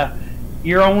 and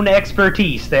your own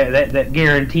expertise that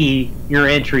guarantee your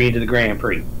entry into the Grand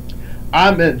Prix.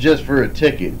 I meant just for a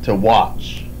ticket to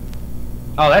watch.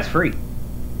 Oh, that's free.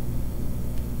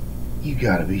 You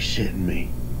gotta be shitting me.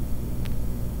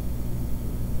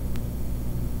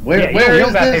 You Where don't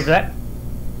is gotta pay this? for that.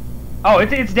 Oh,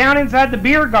 it's down inside the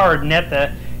beer garden at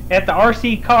the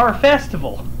RC Car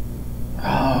Festival.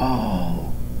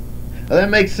 Oh, well, that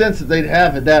makes sense that they'd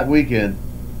have it that weekend.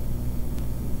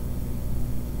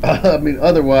 I mean,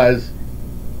 otherwise,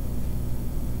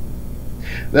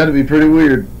 that'd be pretty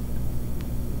weird.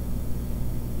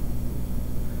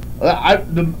 I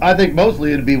think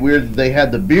mostly it'd be weird that they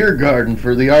had the beer garden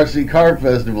for the RC Car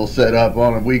Festival set up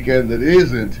on a weekend that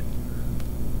isn't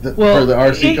for the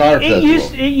RC Car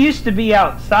Festival. It used to be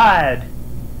outside.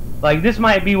 Like, this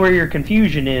might be where your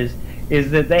confusion is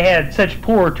that they had such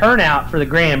poor turnout for the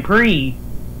Grand Prix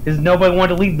because nobody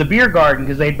wanted to leave the beer garden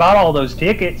because they'd bought all those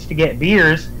tickets to get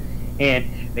beers,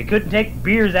 and they couldn't take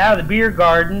beers out of the beer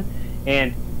garden,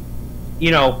 and, you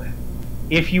know,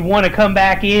 if you want to come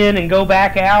back in and go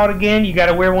back out again, you got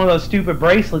to wear one of those stupid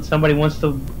bracelets somebody wants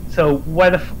to. So why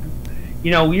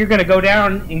you're going to go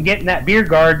down and get in that beer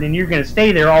garden and you're going to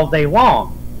stay there all day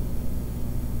long.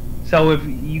 So if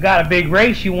you got a big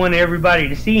race you want everybody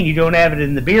to see and you don't have it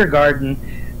in the beer garden,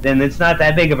 then it's not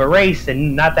that big of a race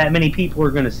and not that many people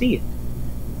are going to see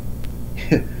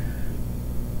it.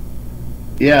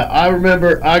 Yeah, I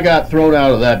remember I got thrown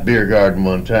out of that beer garden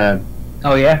one time.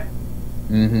 Oh yeah.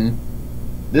 Mm-hmm.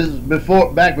 This is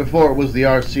back before it was the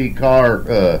RC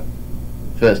Car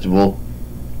Festival.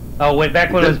 Oh, wait,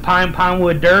 back when it was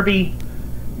Pinewood Derby?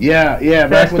 Yeah,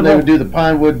 back when they would do the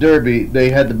Pinewood Derby, they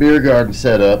had the beer garden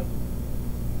set up.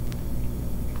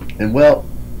 And, well,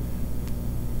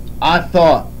 I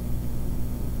thought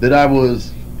that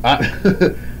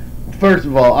first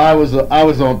of all, I was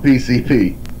on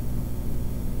PCP.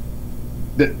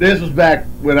 This was back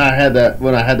when I had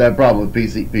that problem with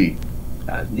PCP.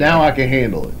 Yeah. Now I can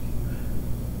handle it.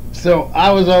 So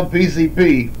I was on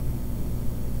PCP,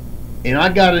 and I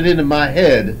got it into my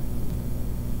head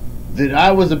that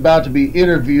I was about to be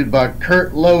interviewed by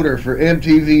Kurt Loder for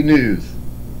MTV News.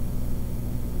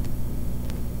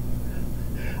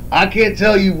 I can't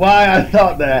tell you why I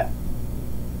thought that,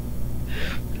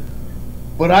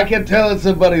 but I kept telling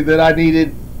somebody that I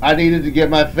needed to get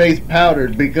my face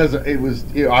powdered because I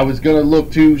was going to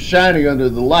look too shiny under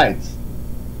the lights.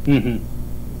 Mm-hmm.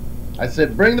 I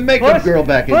said, bring the makeup girl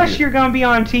back in here. Plus, you're going to be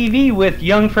on TV with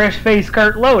young, fresh-faced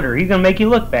Kurt Loder. He's going to make you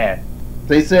look bad.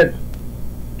 They said,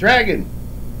 Dragon,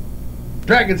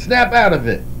 snap out of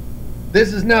it.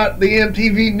 This is not the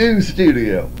MTV News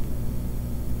studio.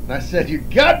 And I said, you're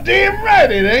goddamn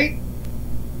right it ain't.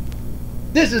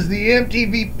 This is the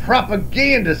MTV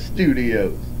Propaganda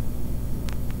Studios.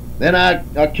 Then I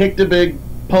kicked a big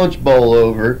punch bowl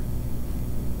over,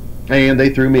 and they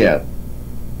threw me out.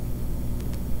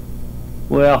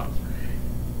 Well,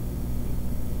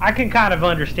 I can kind of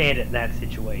understand it in that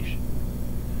situation.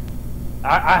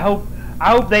 I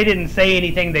hope they didn't say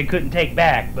anything they couldn't take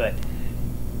back, but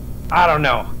I don't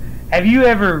know. Have you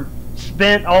ever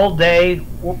spent all day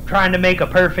trying to make a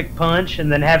perfect punch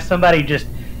and then have somebody just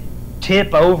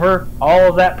tip over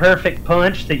all of that perfect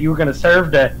punch that you were going to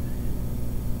serve to?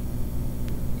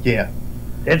 Yeah.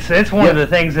 It's one of the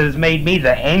things that has made me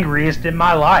the angriest in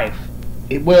my life.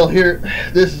 Well,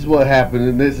 this is what happened,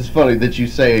 and this is funny that you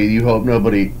say you hope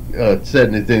nobody said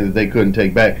anything that they couldn't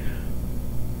take back.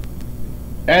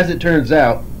 As it turns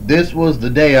out, this was the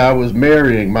day I was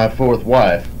marrying my fourth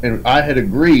wife, and I had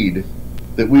agreed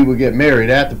that we would get married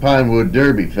at the Pinewood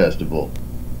Derby Festival.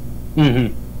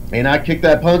 Mm-hmm. And I kicked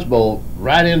that punch bowl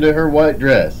right into her white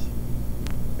dress.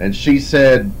 And she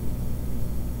said,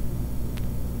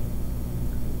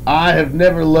 I have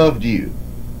never loved you.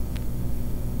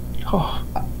 Oh.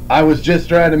 I was just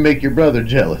trying to make your brother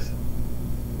jealous.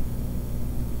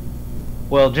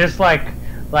 Well, just like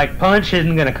punch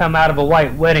isn't going to come out of a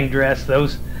white wedding dress,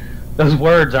 those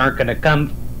words aren't going to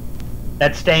come.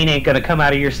 That stain ain't going to come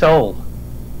out of your soul.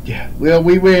 Yeah. Well,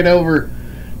 we ran over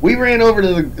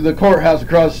to the courthouse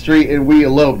across the street, and we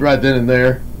eloped right then and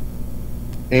there.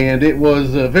 And it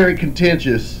was a very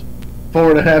contentious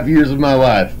 4.5 years of my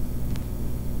life.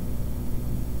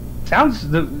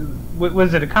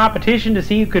 Was it a competition to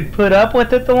see who could put up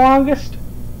with it the longest?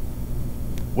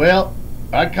 Well,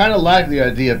 I kind of like the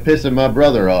idea of pissing my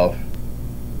brother off.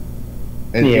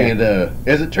 And,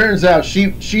 as it turns out,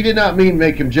 she did not mean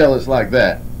make him jealous like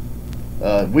that.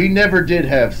 We never did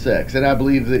have sex, and I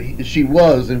believe that she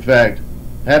was, in fact,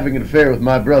 having an affair with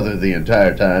my brother the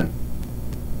entire time.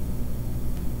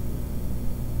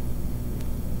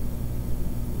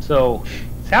 So,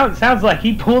 sounds like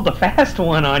he pulled a fast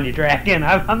one on you, Dragon.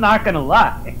 I'm not gonna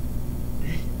lie.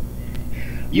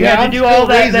 You had to do all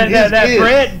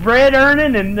that bread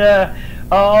earning and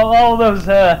all those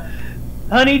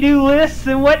honeydew lists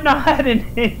and whatnot,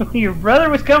 and your brother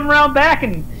was coming around back,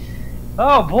 and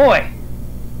oh boy.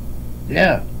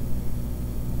 Yeah,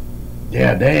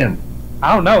 damn.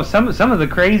 I don't know. Some of the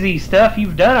crazy stuff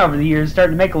you've done over the years is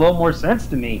starting to make a little more sense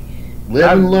to me.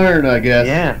 Live and learn, I guess.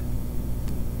 Yeah.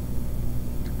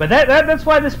 But that's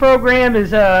why this program is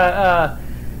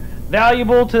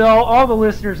valuable to all the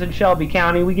listeners in Shelby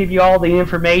County. We give you all the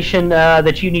information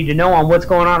that you need to know on what's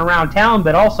going on around town,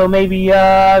 but also maybe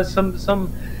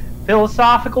some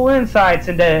philosophical insights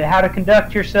into how to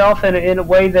conduct yourself in a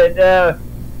way that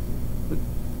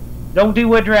don't do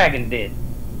what Dragon did.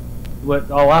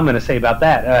 What all I'm going to say about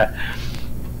that.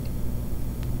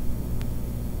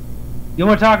 You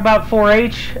want to talk about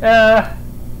 4-H? I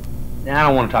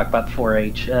don't want to talk about the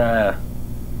 4-H.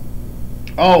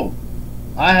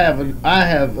 I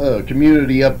have a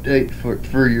community update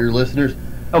for your listeners.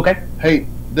 Okay. Hey,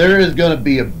 there is going to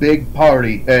be a big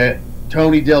party at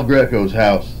Tony Del Greco's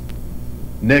house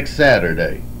next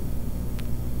Saturday.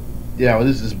 Yeah,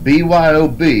 this is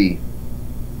BYOB,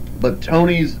 but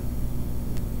Tony's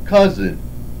cousin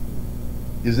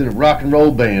is in a rock and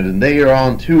roll band, and they are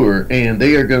on tour, and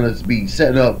they are going to be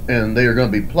setting up, and they are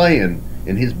going to be playing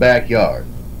in his backyard.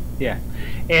 Yeah.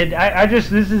 And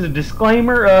this is a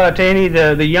disclaimer to any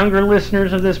of the younger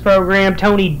listeners of this program.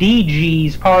 Tony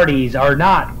DG's parties are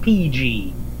not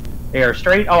PG. They are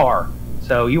straight R.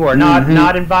 So you are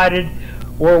not invited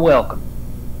or welcome.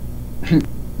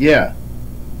 Yeah.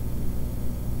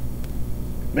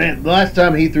 Man, the last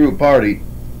time he threw a party,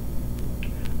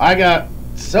 I got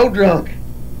so drunk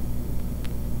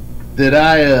that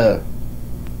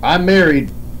I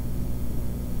married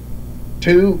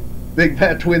 2 big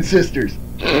fat twin sisters.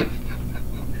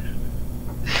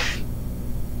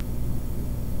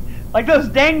 Like those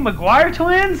dang McGuire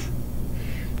twins?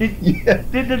 Did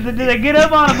they get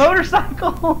up on a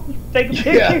motorcycle? Take a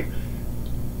picture?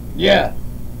 Yeah.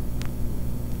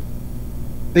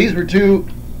 These were 2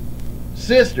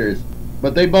 sisters,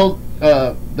 but they both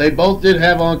did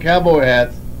have on cowboy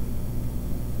hats.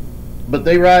 But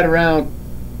they ride around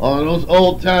on those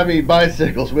old-timey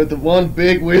bicycles with the one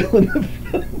big wheel in the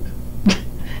front.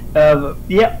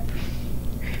 Yep.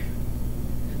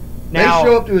 Now, they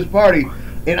show up to his party,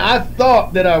 and I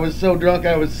thought that I was so drunk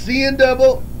I was seeing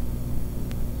double.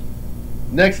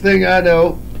 Next thing I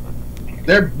know,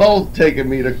 they're both taking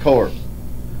me to court,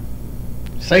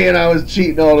 saying I was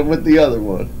cheating on them with the other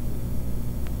one.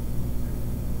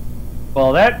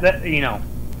 Well, that you know,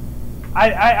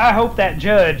 I hope that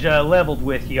judge leveled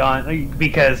with you on,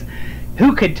 because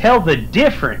who could tell the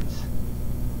difference?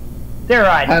 They're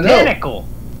identical.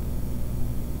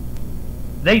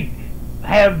 They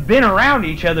have been around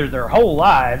each other their whole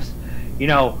lives. You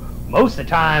know, most of the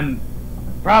time,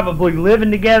 probably living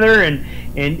together, and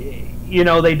you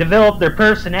know, they develop their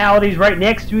personalities right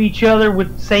next to each other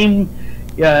with the same,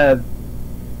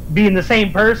 being the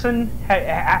same person.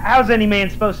 How's any man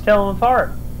supposed to tell them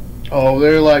apart? Oh,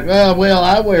 they're like, oh, well,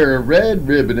 I wear a red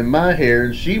ribbon in my hair,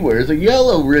 and she wears a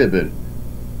yellow ribbon.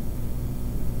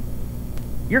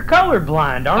 You're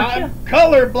colorblind, aren't you? I'm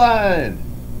colorblind.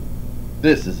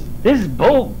 This is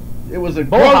bull. It was a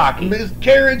bull gross hockey.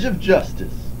 Miscarriage of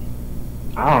justice.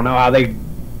 I don't know how they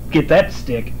get that to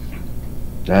stick.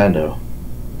 I know.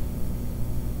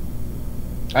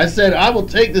 I said I will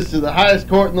take this to the highest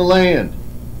court in the land.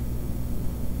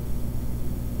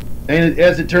 And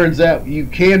as it turns out, you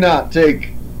cannot take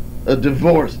a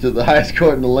divorce to the highest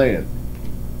court in the land.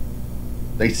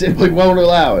 They simply won't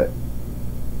allow it.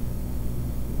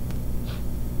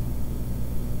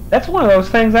 That's one of those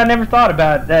things I never thought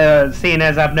about, seeing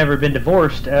as I've never been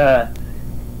divorced.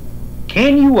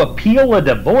 Can you appeal a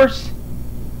divorce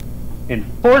and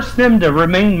force them to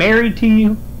remain married to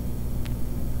you?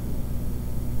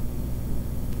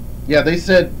 Yeah, they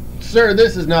said, sir,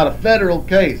 this is not a federal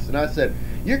case. And I said,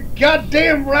 you're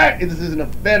goddamn right, this isn't a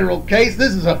federal case.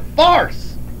 This is a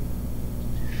farce.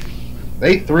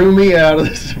 They threw me out of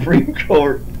the Supreme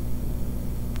Court.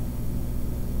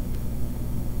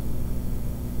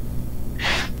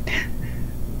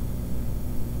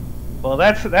 Well,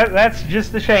 that's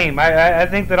just a shame. I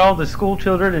think that all the school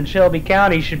children in Shelby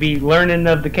County should be learning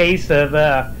of the case of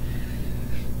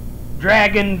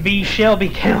Dragon v. Shelby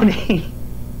County.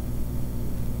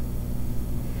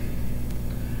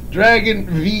 Dragon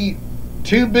v.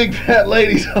 two big fat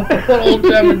ladies on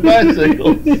old-timey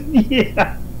bicycles.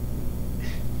 Yeah.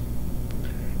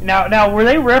 Now, were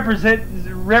they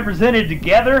represented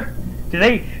together? Do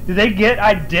they get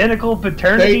identical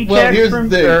paternity checks here's from?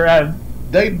 The thing.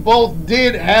 They both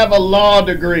did have a law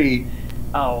degree.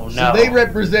 Oh no! So they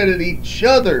represented each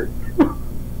other.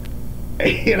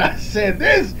 And I said,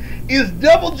 "This is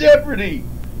double jeopardy.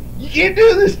 You can't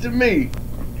do this to me.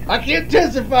 I can't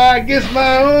testify against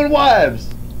my own wives."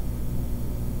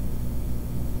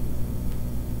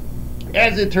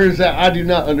 As it turns out, I do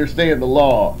not understand the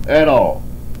law at all.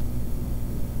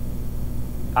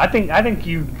 I think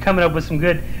you coming up with some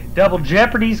good double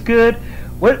jeopardy's good.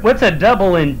 What's a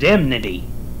double indemnity?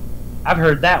 I've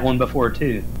heard that one before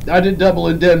too. I did double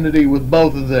indemnity with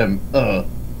both of them on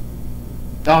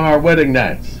our wedding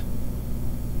nights.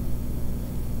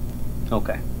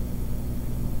 Okay.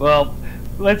 Well,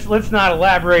 let's not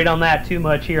elaborate on that too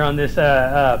much here on this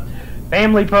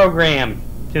family program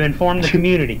to inform the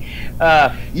community.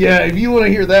 Yeah, if you want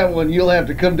to hear that one, you'll have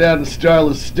to come down to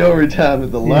Starla's story time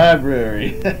at the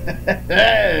library.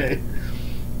 Hey.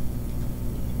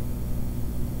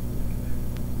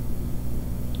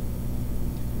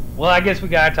 Well, I guess we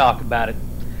gotta talk about it.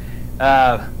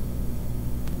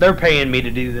 They're paying me to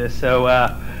do this, so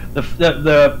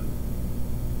the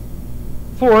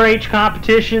 4-H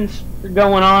competitions are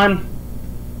going on.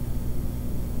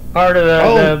 Part of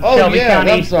the Shelby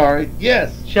County. I'm sorry.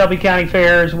 Yes, Shelby County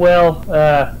Fair as well.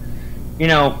 You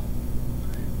know,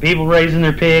 people raising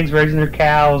their pigs, raising their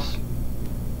cows.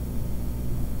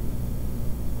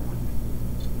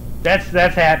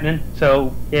 That's happening.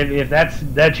 So if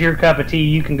that's your cup of tea,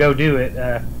 you can go do it.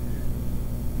 I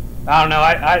don't know.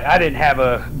 I didn't have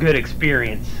a good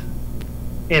experience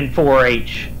in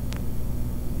 4-H.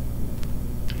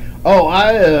 Oh,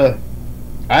 I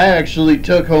actually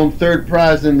took home third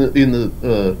prize in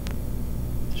the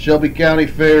Shelby County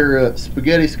Fair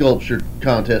spaghetti sculpture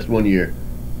contest one year.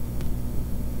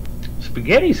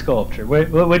 Spaghetti sculpture?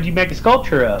 What did you make a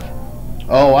sculpture of?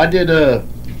 Oh, I did a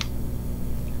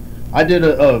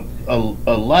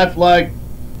lifelike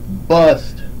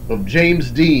bust of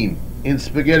James Dean in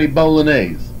spaghetti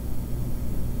bolognese.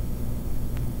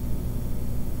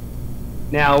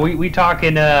 Now, we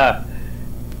talking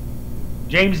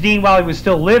James Dean while he was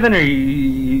still living, or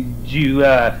did you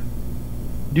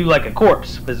do like a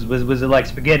corpse? Was it like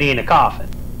spaghetti in a coffin?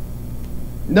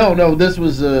 No, this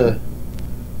was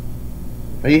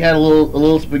he had a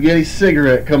little spaghetti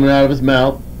cigarette coming out of his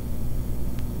mouth.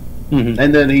 Mm-hmm.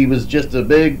 And then he was just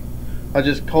I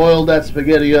just coiled that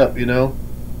spaghetti up, you know,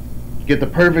 get the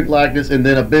perfect likeness, and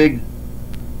then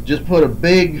just put a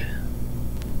big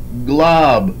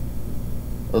glob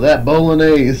of that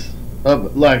bolognese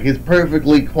up like his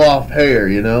perfectly coiffed hair,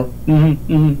 you know.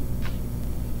 Mm-hmm. Mm-hmm.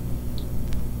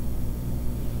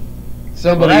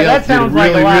 Somebody else did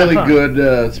really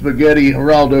good spaghetti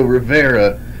Geraldo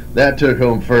Rivera. That took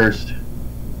home first.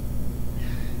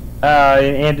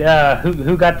 And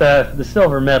who got the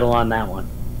silver medal on that one?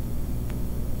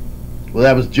 Well,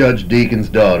 that was Judge Deacon's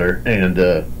daughter, and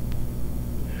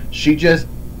she just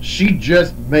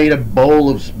made a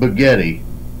bowl of spaghetti.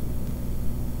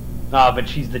 Oh, but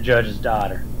she's the judge's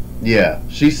daughter. Yeah,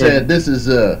 she said, "This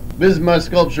is my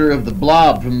sculpture of the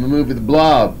Blob from the movie The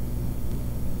Blob."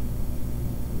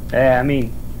 Yeah, I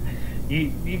mean,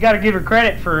 you got to give her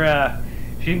credit for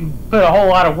she put a whole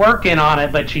lot of work in on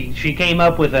it, but she came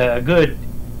up with a good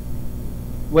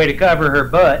way to cover her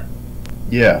butt.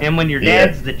 Yeah. And when your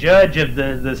dad's the judge of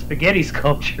the spaghetti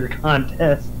sculpture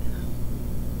contest.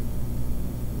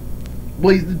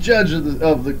 Well, he's the judge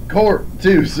of the court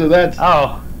too, so that's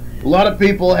a lot of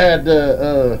people had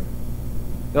well,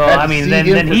 I mean,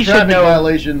 then he should know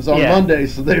violations on Monday,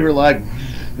 so they were like,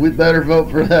 "We better vote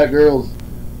for that girl's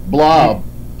blob."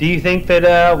 Do you think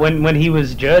that when he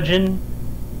was judging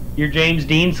your James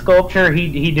Dean sculpture,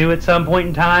 he knew at some point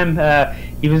in time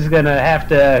he was going to have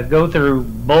to go through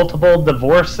multiple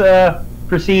divorce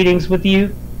proceedings with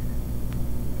you?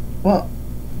 Well,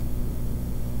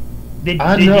 did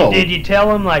you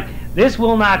tell him, like, this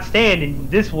will not stand and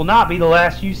this will not be the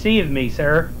last you see of me,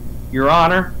 sir, Your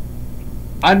Honor?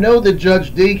 I know that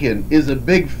Judge Deacon is a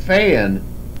big fan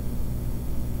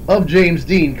of James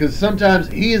Dean, because sometimes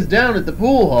he is down at the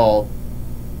pool hall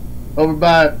over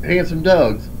by Handsome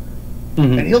Doug's,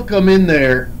 mm-hmm. and he'll come in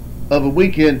there of a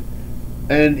weekend,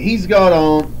 and he's got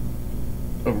on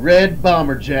a red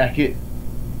bomber jacket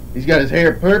He's got his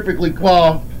hair perfectly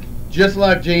coiffed, just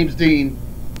like James Dean.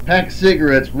 Pack of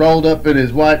cigarettes rolled up in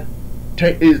his white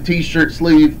his t-shirt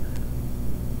sleeve.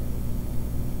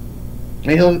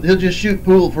 And he'll just shoot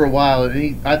pool for a while,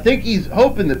 and I think he's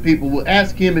hoping that people will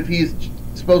ask him if he's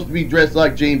supposed to be dressed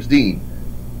like James Dean.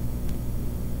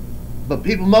 But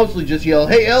people mostly just yell,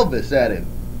 "Hey, Elvis," at him.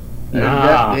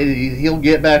 Nah. He'll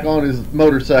get back on his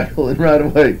motorcycle and ride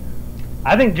away.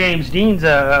 I think James Dean's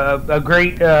a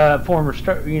great former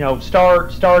star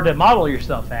to model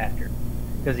yourself after,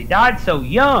 because he died so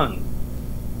young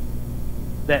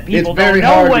that people don't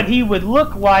know what he would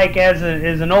look like as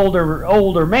an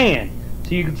older man.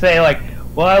 So you could say, like,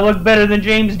 well, I look better than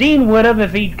James Dean would have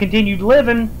if he'd continued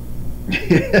living.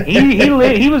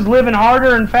 He was living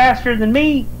harder and faster than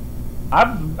me.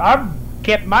 I've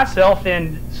kept myself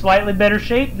in slightly better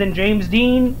shape than James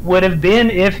Dean would have been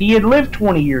if he had lived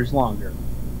 20 years longer.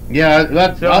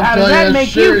 Yeah, so how does that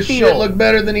make you feel? Shit look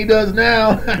better than he does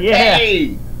now. Yeah.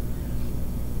 Hey.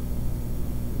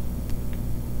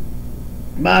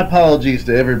 My apologies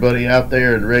to everybody out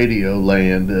there in radio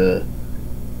land.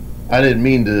 I didn't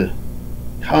mean to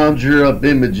conjure up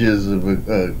images of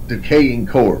a decaying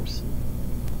corpse.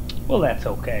 Well, that's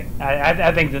okay.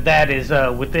 I think that is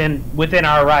within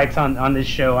our rights on this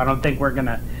show. I don't think we're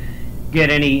gonna get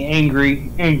any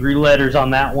angry letters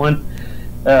on that one.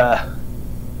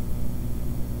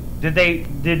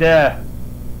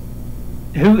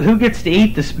 Who gets to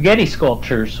eat the spaghetti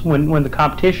sculptures when the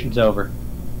competition's over?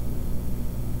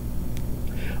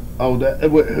 Oh,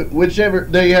 whichever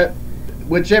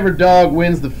dog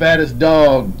wins the fattest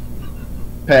dog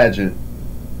pageant,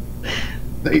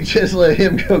 they just let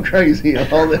him go crazy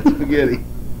on all that spaghetti.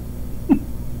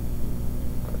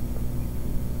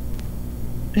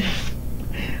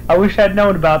 I wish I'd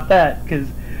known about that, because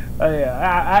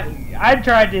I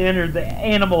tried to enter the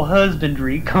animal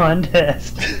husbandry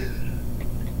contest.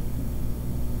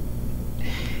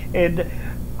 And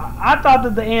I thought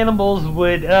that the animals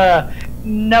would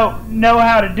know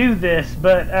how to do this,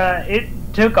 but it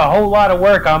took a whole lot of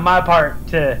work on my part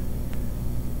to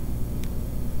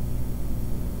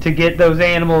get those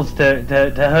animals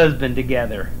to husband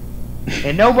together.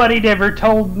 And nobody'd ever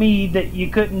told me that you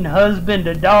couldn't husband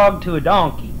a dog to a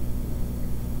donkey.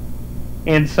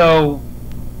 And so,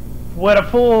 what a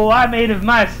fool I made of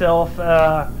myself,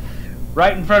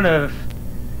 right in front of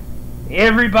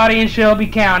everybody in Shelby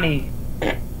County.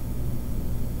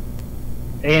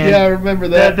 And yeah, I remember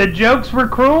that. The jokes were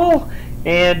cruel,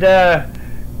 and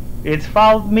it's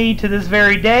followed me to this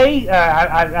very day.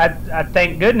 I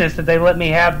thank goodness that they let me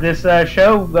have this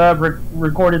show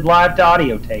recorded live to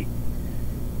audio tape.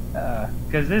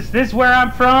 Because this is where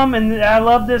I'm from, and I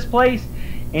love this place.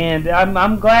 And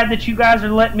I'm glad that you guys are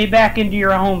letting me back into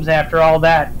your homes after all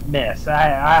that mess.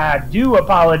 I do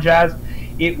apologize.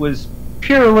 It was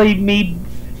purely me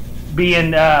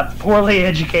being poorly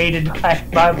educated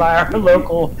by our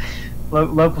local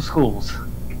schools.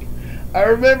 I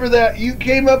remember that you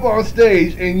came up on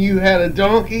stage and you had a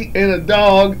donkey and a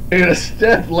dog and a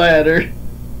step ladder,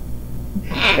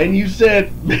 and you said,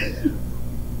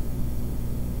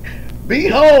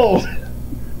 "Behold,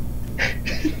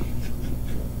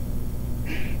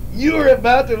 you are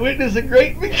about to witness a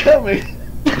great becoming."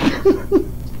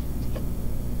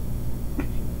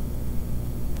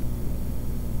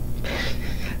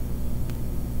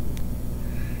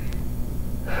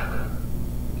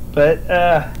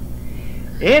 But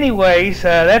anyways,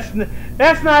 that's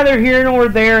neither here nor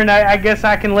there, and I guess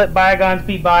I can let bygones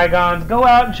be bygones. Go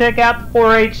out and check out the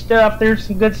 4-H stuff. There's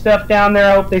some good stuff down there.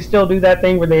 I hope they still do that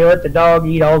thing where they let the dog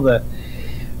eat all the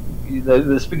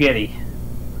spaghetti.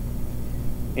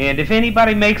 And if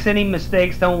anybody makes any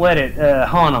mistakes, don't let it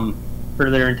haunt them for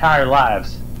their entire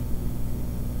lives.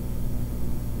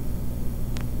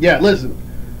 Yeah, listen.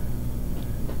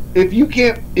 If you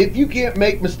can't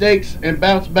make mistakes and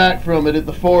bounce back from it at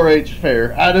the 4-H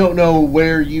fair, I don't know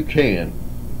where you can.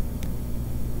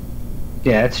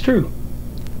 Yeah, it's true.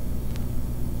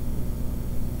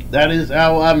 That is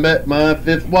how I met my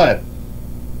 5th wife.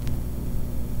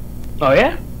 Oh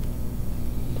yeah?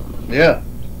 Yeah.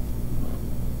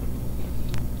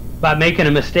 By making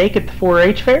a mistake at the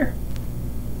 4-H fair?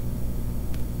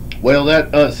 Well,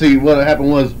 that see what happened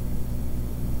was,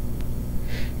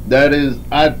 that is,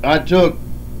 I took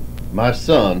my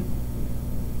son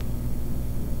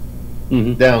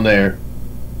down there,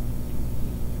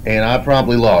 and I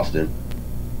probably lost him.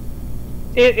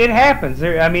 It happens.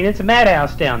 I mean, it's a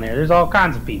madhouse down there. There's all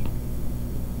kinds of people.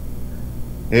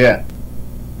 Yeah.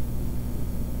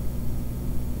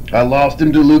 I lost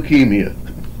him to leukemia.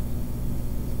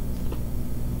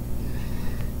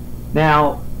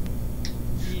 Now,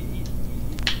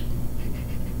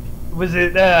 Was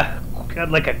it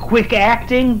like a quick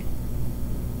acting?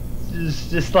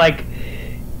 Just like,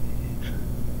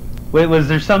 was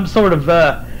there some sort of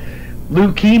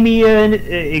leukemia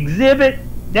exhibit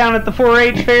down at the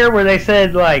 4-H fair where they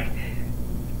said like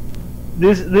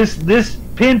this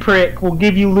pinprick will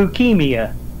give you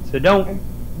leukemia, so don't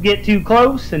get too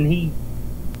close? And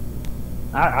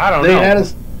I don't know.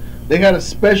 They had a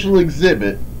special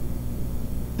exhibit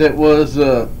that was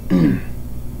it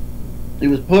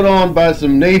was put on by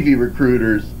some Navy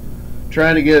recruiters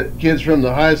trying to get kids from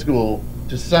the high school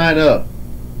to sign up,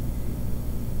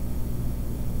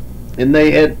 and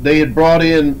they had brought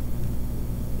in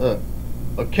a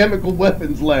chemical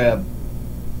weapons lab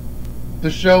to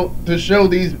show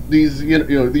these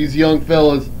these young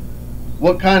fellas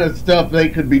what kind of stuff they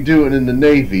could be doing in the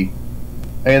Navy.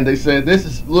 And they said,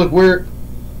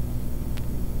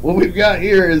 what we've got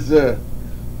here is a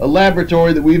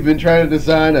laboratory that we've been trying to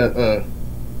design a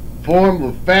form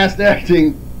of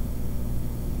fast-acting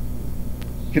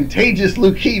contagious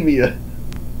leukemia.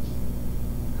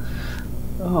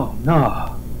 Oh,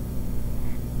 no.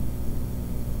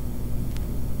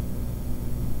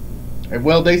 And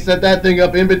well, they set that thing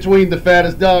up in between the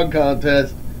fattest dog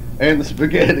contest and the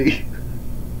spaghetti.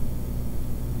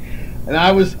 And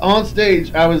I was on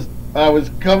stage. I was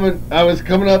coming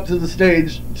up to the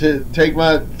stage to take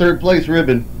my 3rd place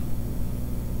ribbon.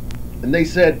 And they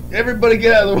said, "Everybody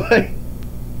get out of the way.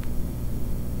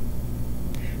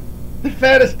 The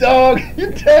fattest dog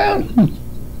in town."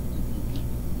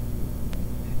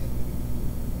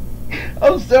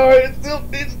 I'm sorry, it still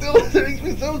makes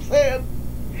me so sad.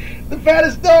 The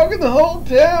fattest dog in the whole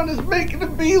town is making a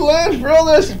beeline for all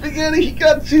that spaghetti. He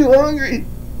got too hungry.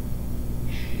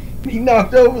 He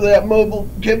knocked over that mobile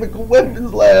chemical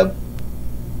weapons lab.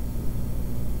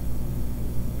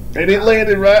 And it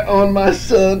landed right on my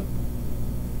son.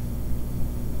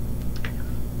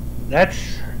 That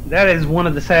is one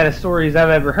of the saddest stories I've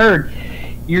ever heard.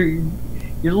 Your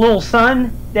little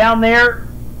son down there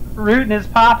rooting his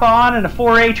papa on in a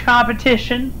 4-H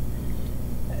competition.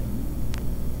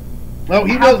 No,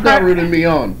 he was not rooting me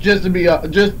on. Just to be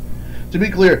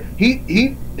clear,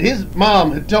 his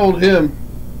mom had told him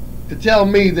to tell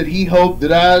me that he hoped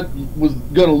that I was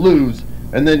gonna lose,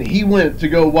 and then he went to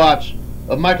go watch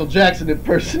a Michael Jackson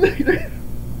impersonator.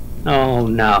 Oh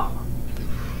no.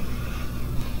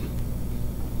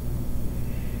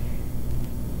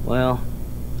 Well,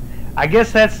 I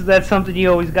guess that's something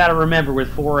you always got to remember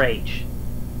with 4-H.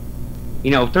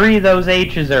 3 of those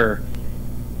H's are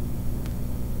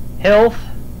health,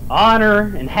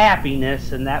 honor, and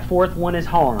happiness, and that 4th one is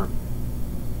harm.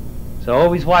 So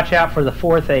always watch out for the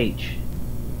 4th H.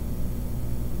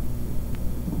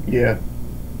 Yeah.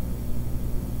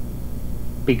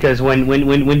 Because when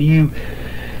you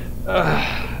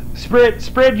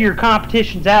spread your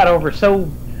competitions out over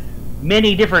so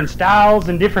many different styles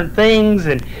and different things,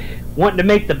 and wanting to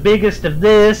make the biggest of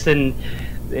this, and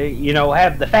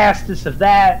have the fastest of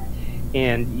that,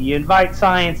 and you invite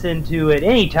science into it.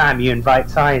 Anytime you invite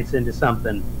science into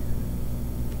something,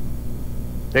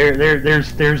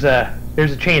 there's a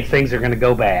chance things are going to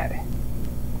go bad.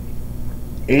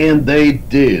 And they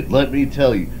did, let me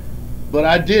tell you. But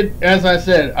I did, as I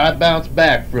said, I bounced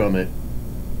back from it.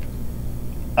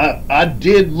 I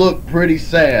did look pretty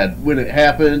sad when it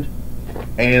happened,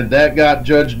 and that got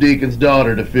Judge Deacon's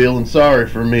daughter to feeling sorry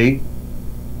for me.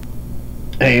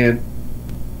 And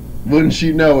wouldn't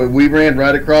you know it, we ran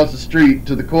right across the street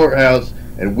to the courthouse,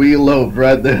 and we eloped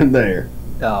right then and there.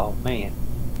 Oh man.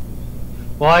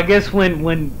 Well, I guess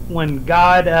when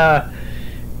God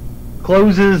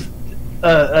closes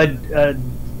a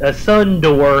sun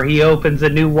door, he opens a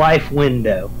new wife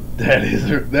window. That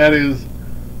is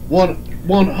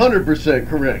 100%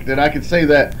 correct, and I can say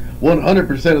that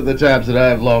 100% of the times that I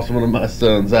have lost one of my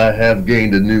sons, I have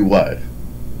gained a new wife.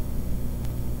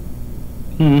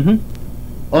 Mm-hmm.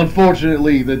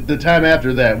 Unfortunately, the time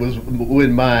after that was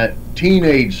when my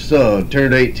teenage son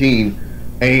turned 18,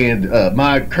 and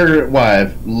my current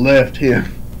wife left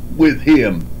him with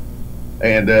him,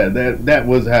 and that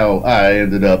was how I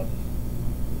ended up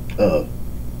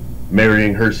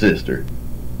marrying her sister.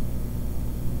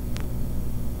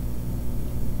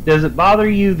 Does it bother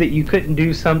you that you couldn't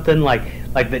do something like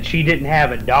that she didn't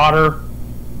have a daughter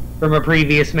from a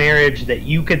previous marriage, that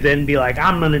you could then be like,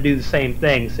 I'm going to do the same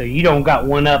thing, so you don't got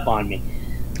one up on me?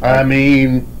 I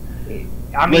mean,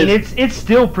 it's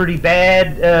still pretty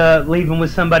bad leaving with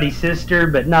somebody's sister,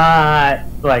 but not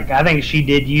like, I think she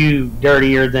did you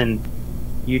dirtier than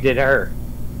you did her.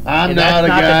 I'm not a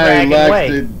guy who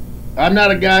likes to. I'm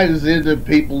not a guy who's into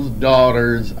people's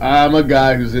daughters. I'm a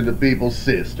guy who's into people's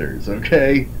sisters.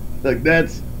 Okay, like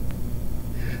that's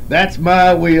That's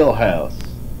my wheelhouse.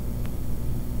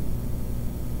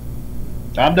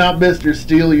 I'm not Mr.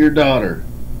 Steal Your Daughter.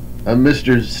 I'm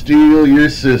Mr. Steal Your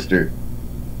Sister.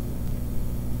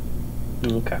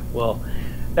 Okay, well,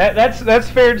 that's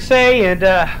fair to say, and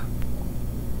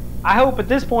I hope at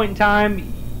this point in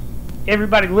time,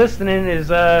 everybody listening is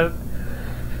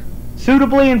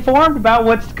suitably informed about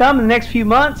what's to come in the next few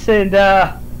months, and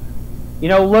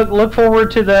look forward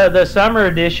to the summer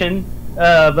edition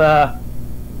of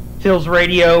Phil's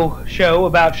radio show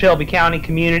about Shelby County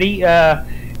community.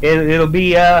 It'll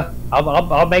be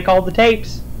I'll make all the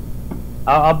tapes.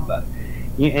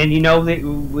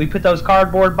 We put those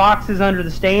cardboard boxes under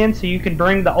the stand so you can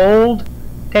bring the old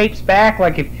tapes back.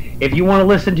 Like if you want to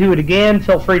listen to it again,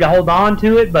 feel free to hold on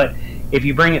to it. But if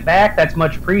you bring it back, that's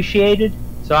much appreciated.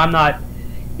 So I'm not,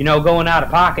 going out of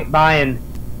pocket buying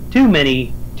too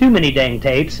many dang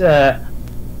tapes.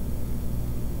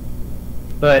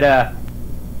 But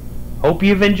hope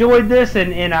you've enjoyed this,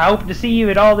 and I hope to see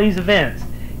you at all these events.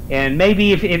 And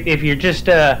maybe if you're just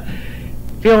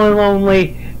feeling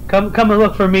lonely, come and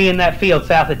look for me in that field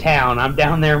south of town. I'm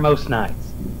down there most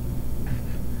nights.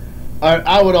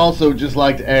 I would also just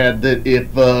like to add that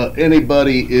if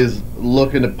anybody is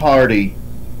looking to party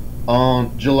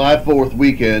on July 4th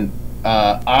weekend,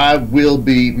 I will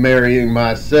be marrying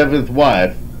my 7th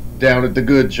wife down at the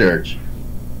Good Church.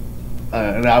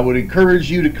 And I would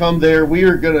encourage you to come there. We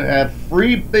are going to have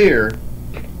free beer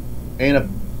and a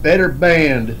better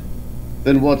band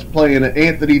than what's playing at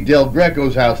Anthony Del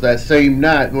Greco's house that same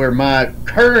night, where my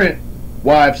current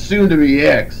wife, soon-to-be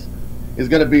ex, is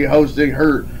going to be hosting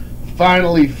her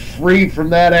finally free from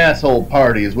that asshole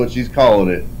party, is what she's calling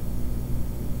it.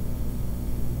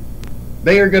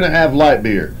 They are going to have light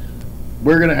beer.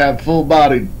 We're going to have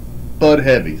full-bodied Bud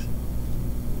Heavies.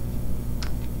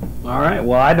 All right.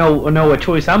 Well, I know what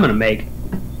choice I'm going to make.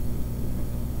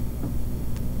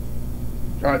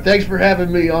 All right. Thanks for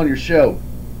having me on your show.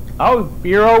 Oh,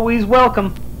 you're always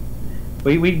welcome.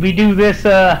 We do this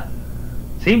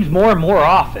seems more and more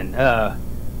often.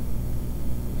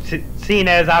 Seeing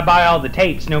as I buy all the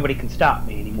tapes, nobody can stop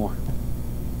me anymore.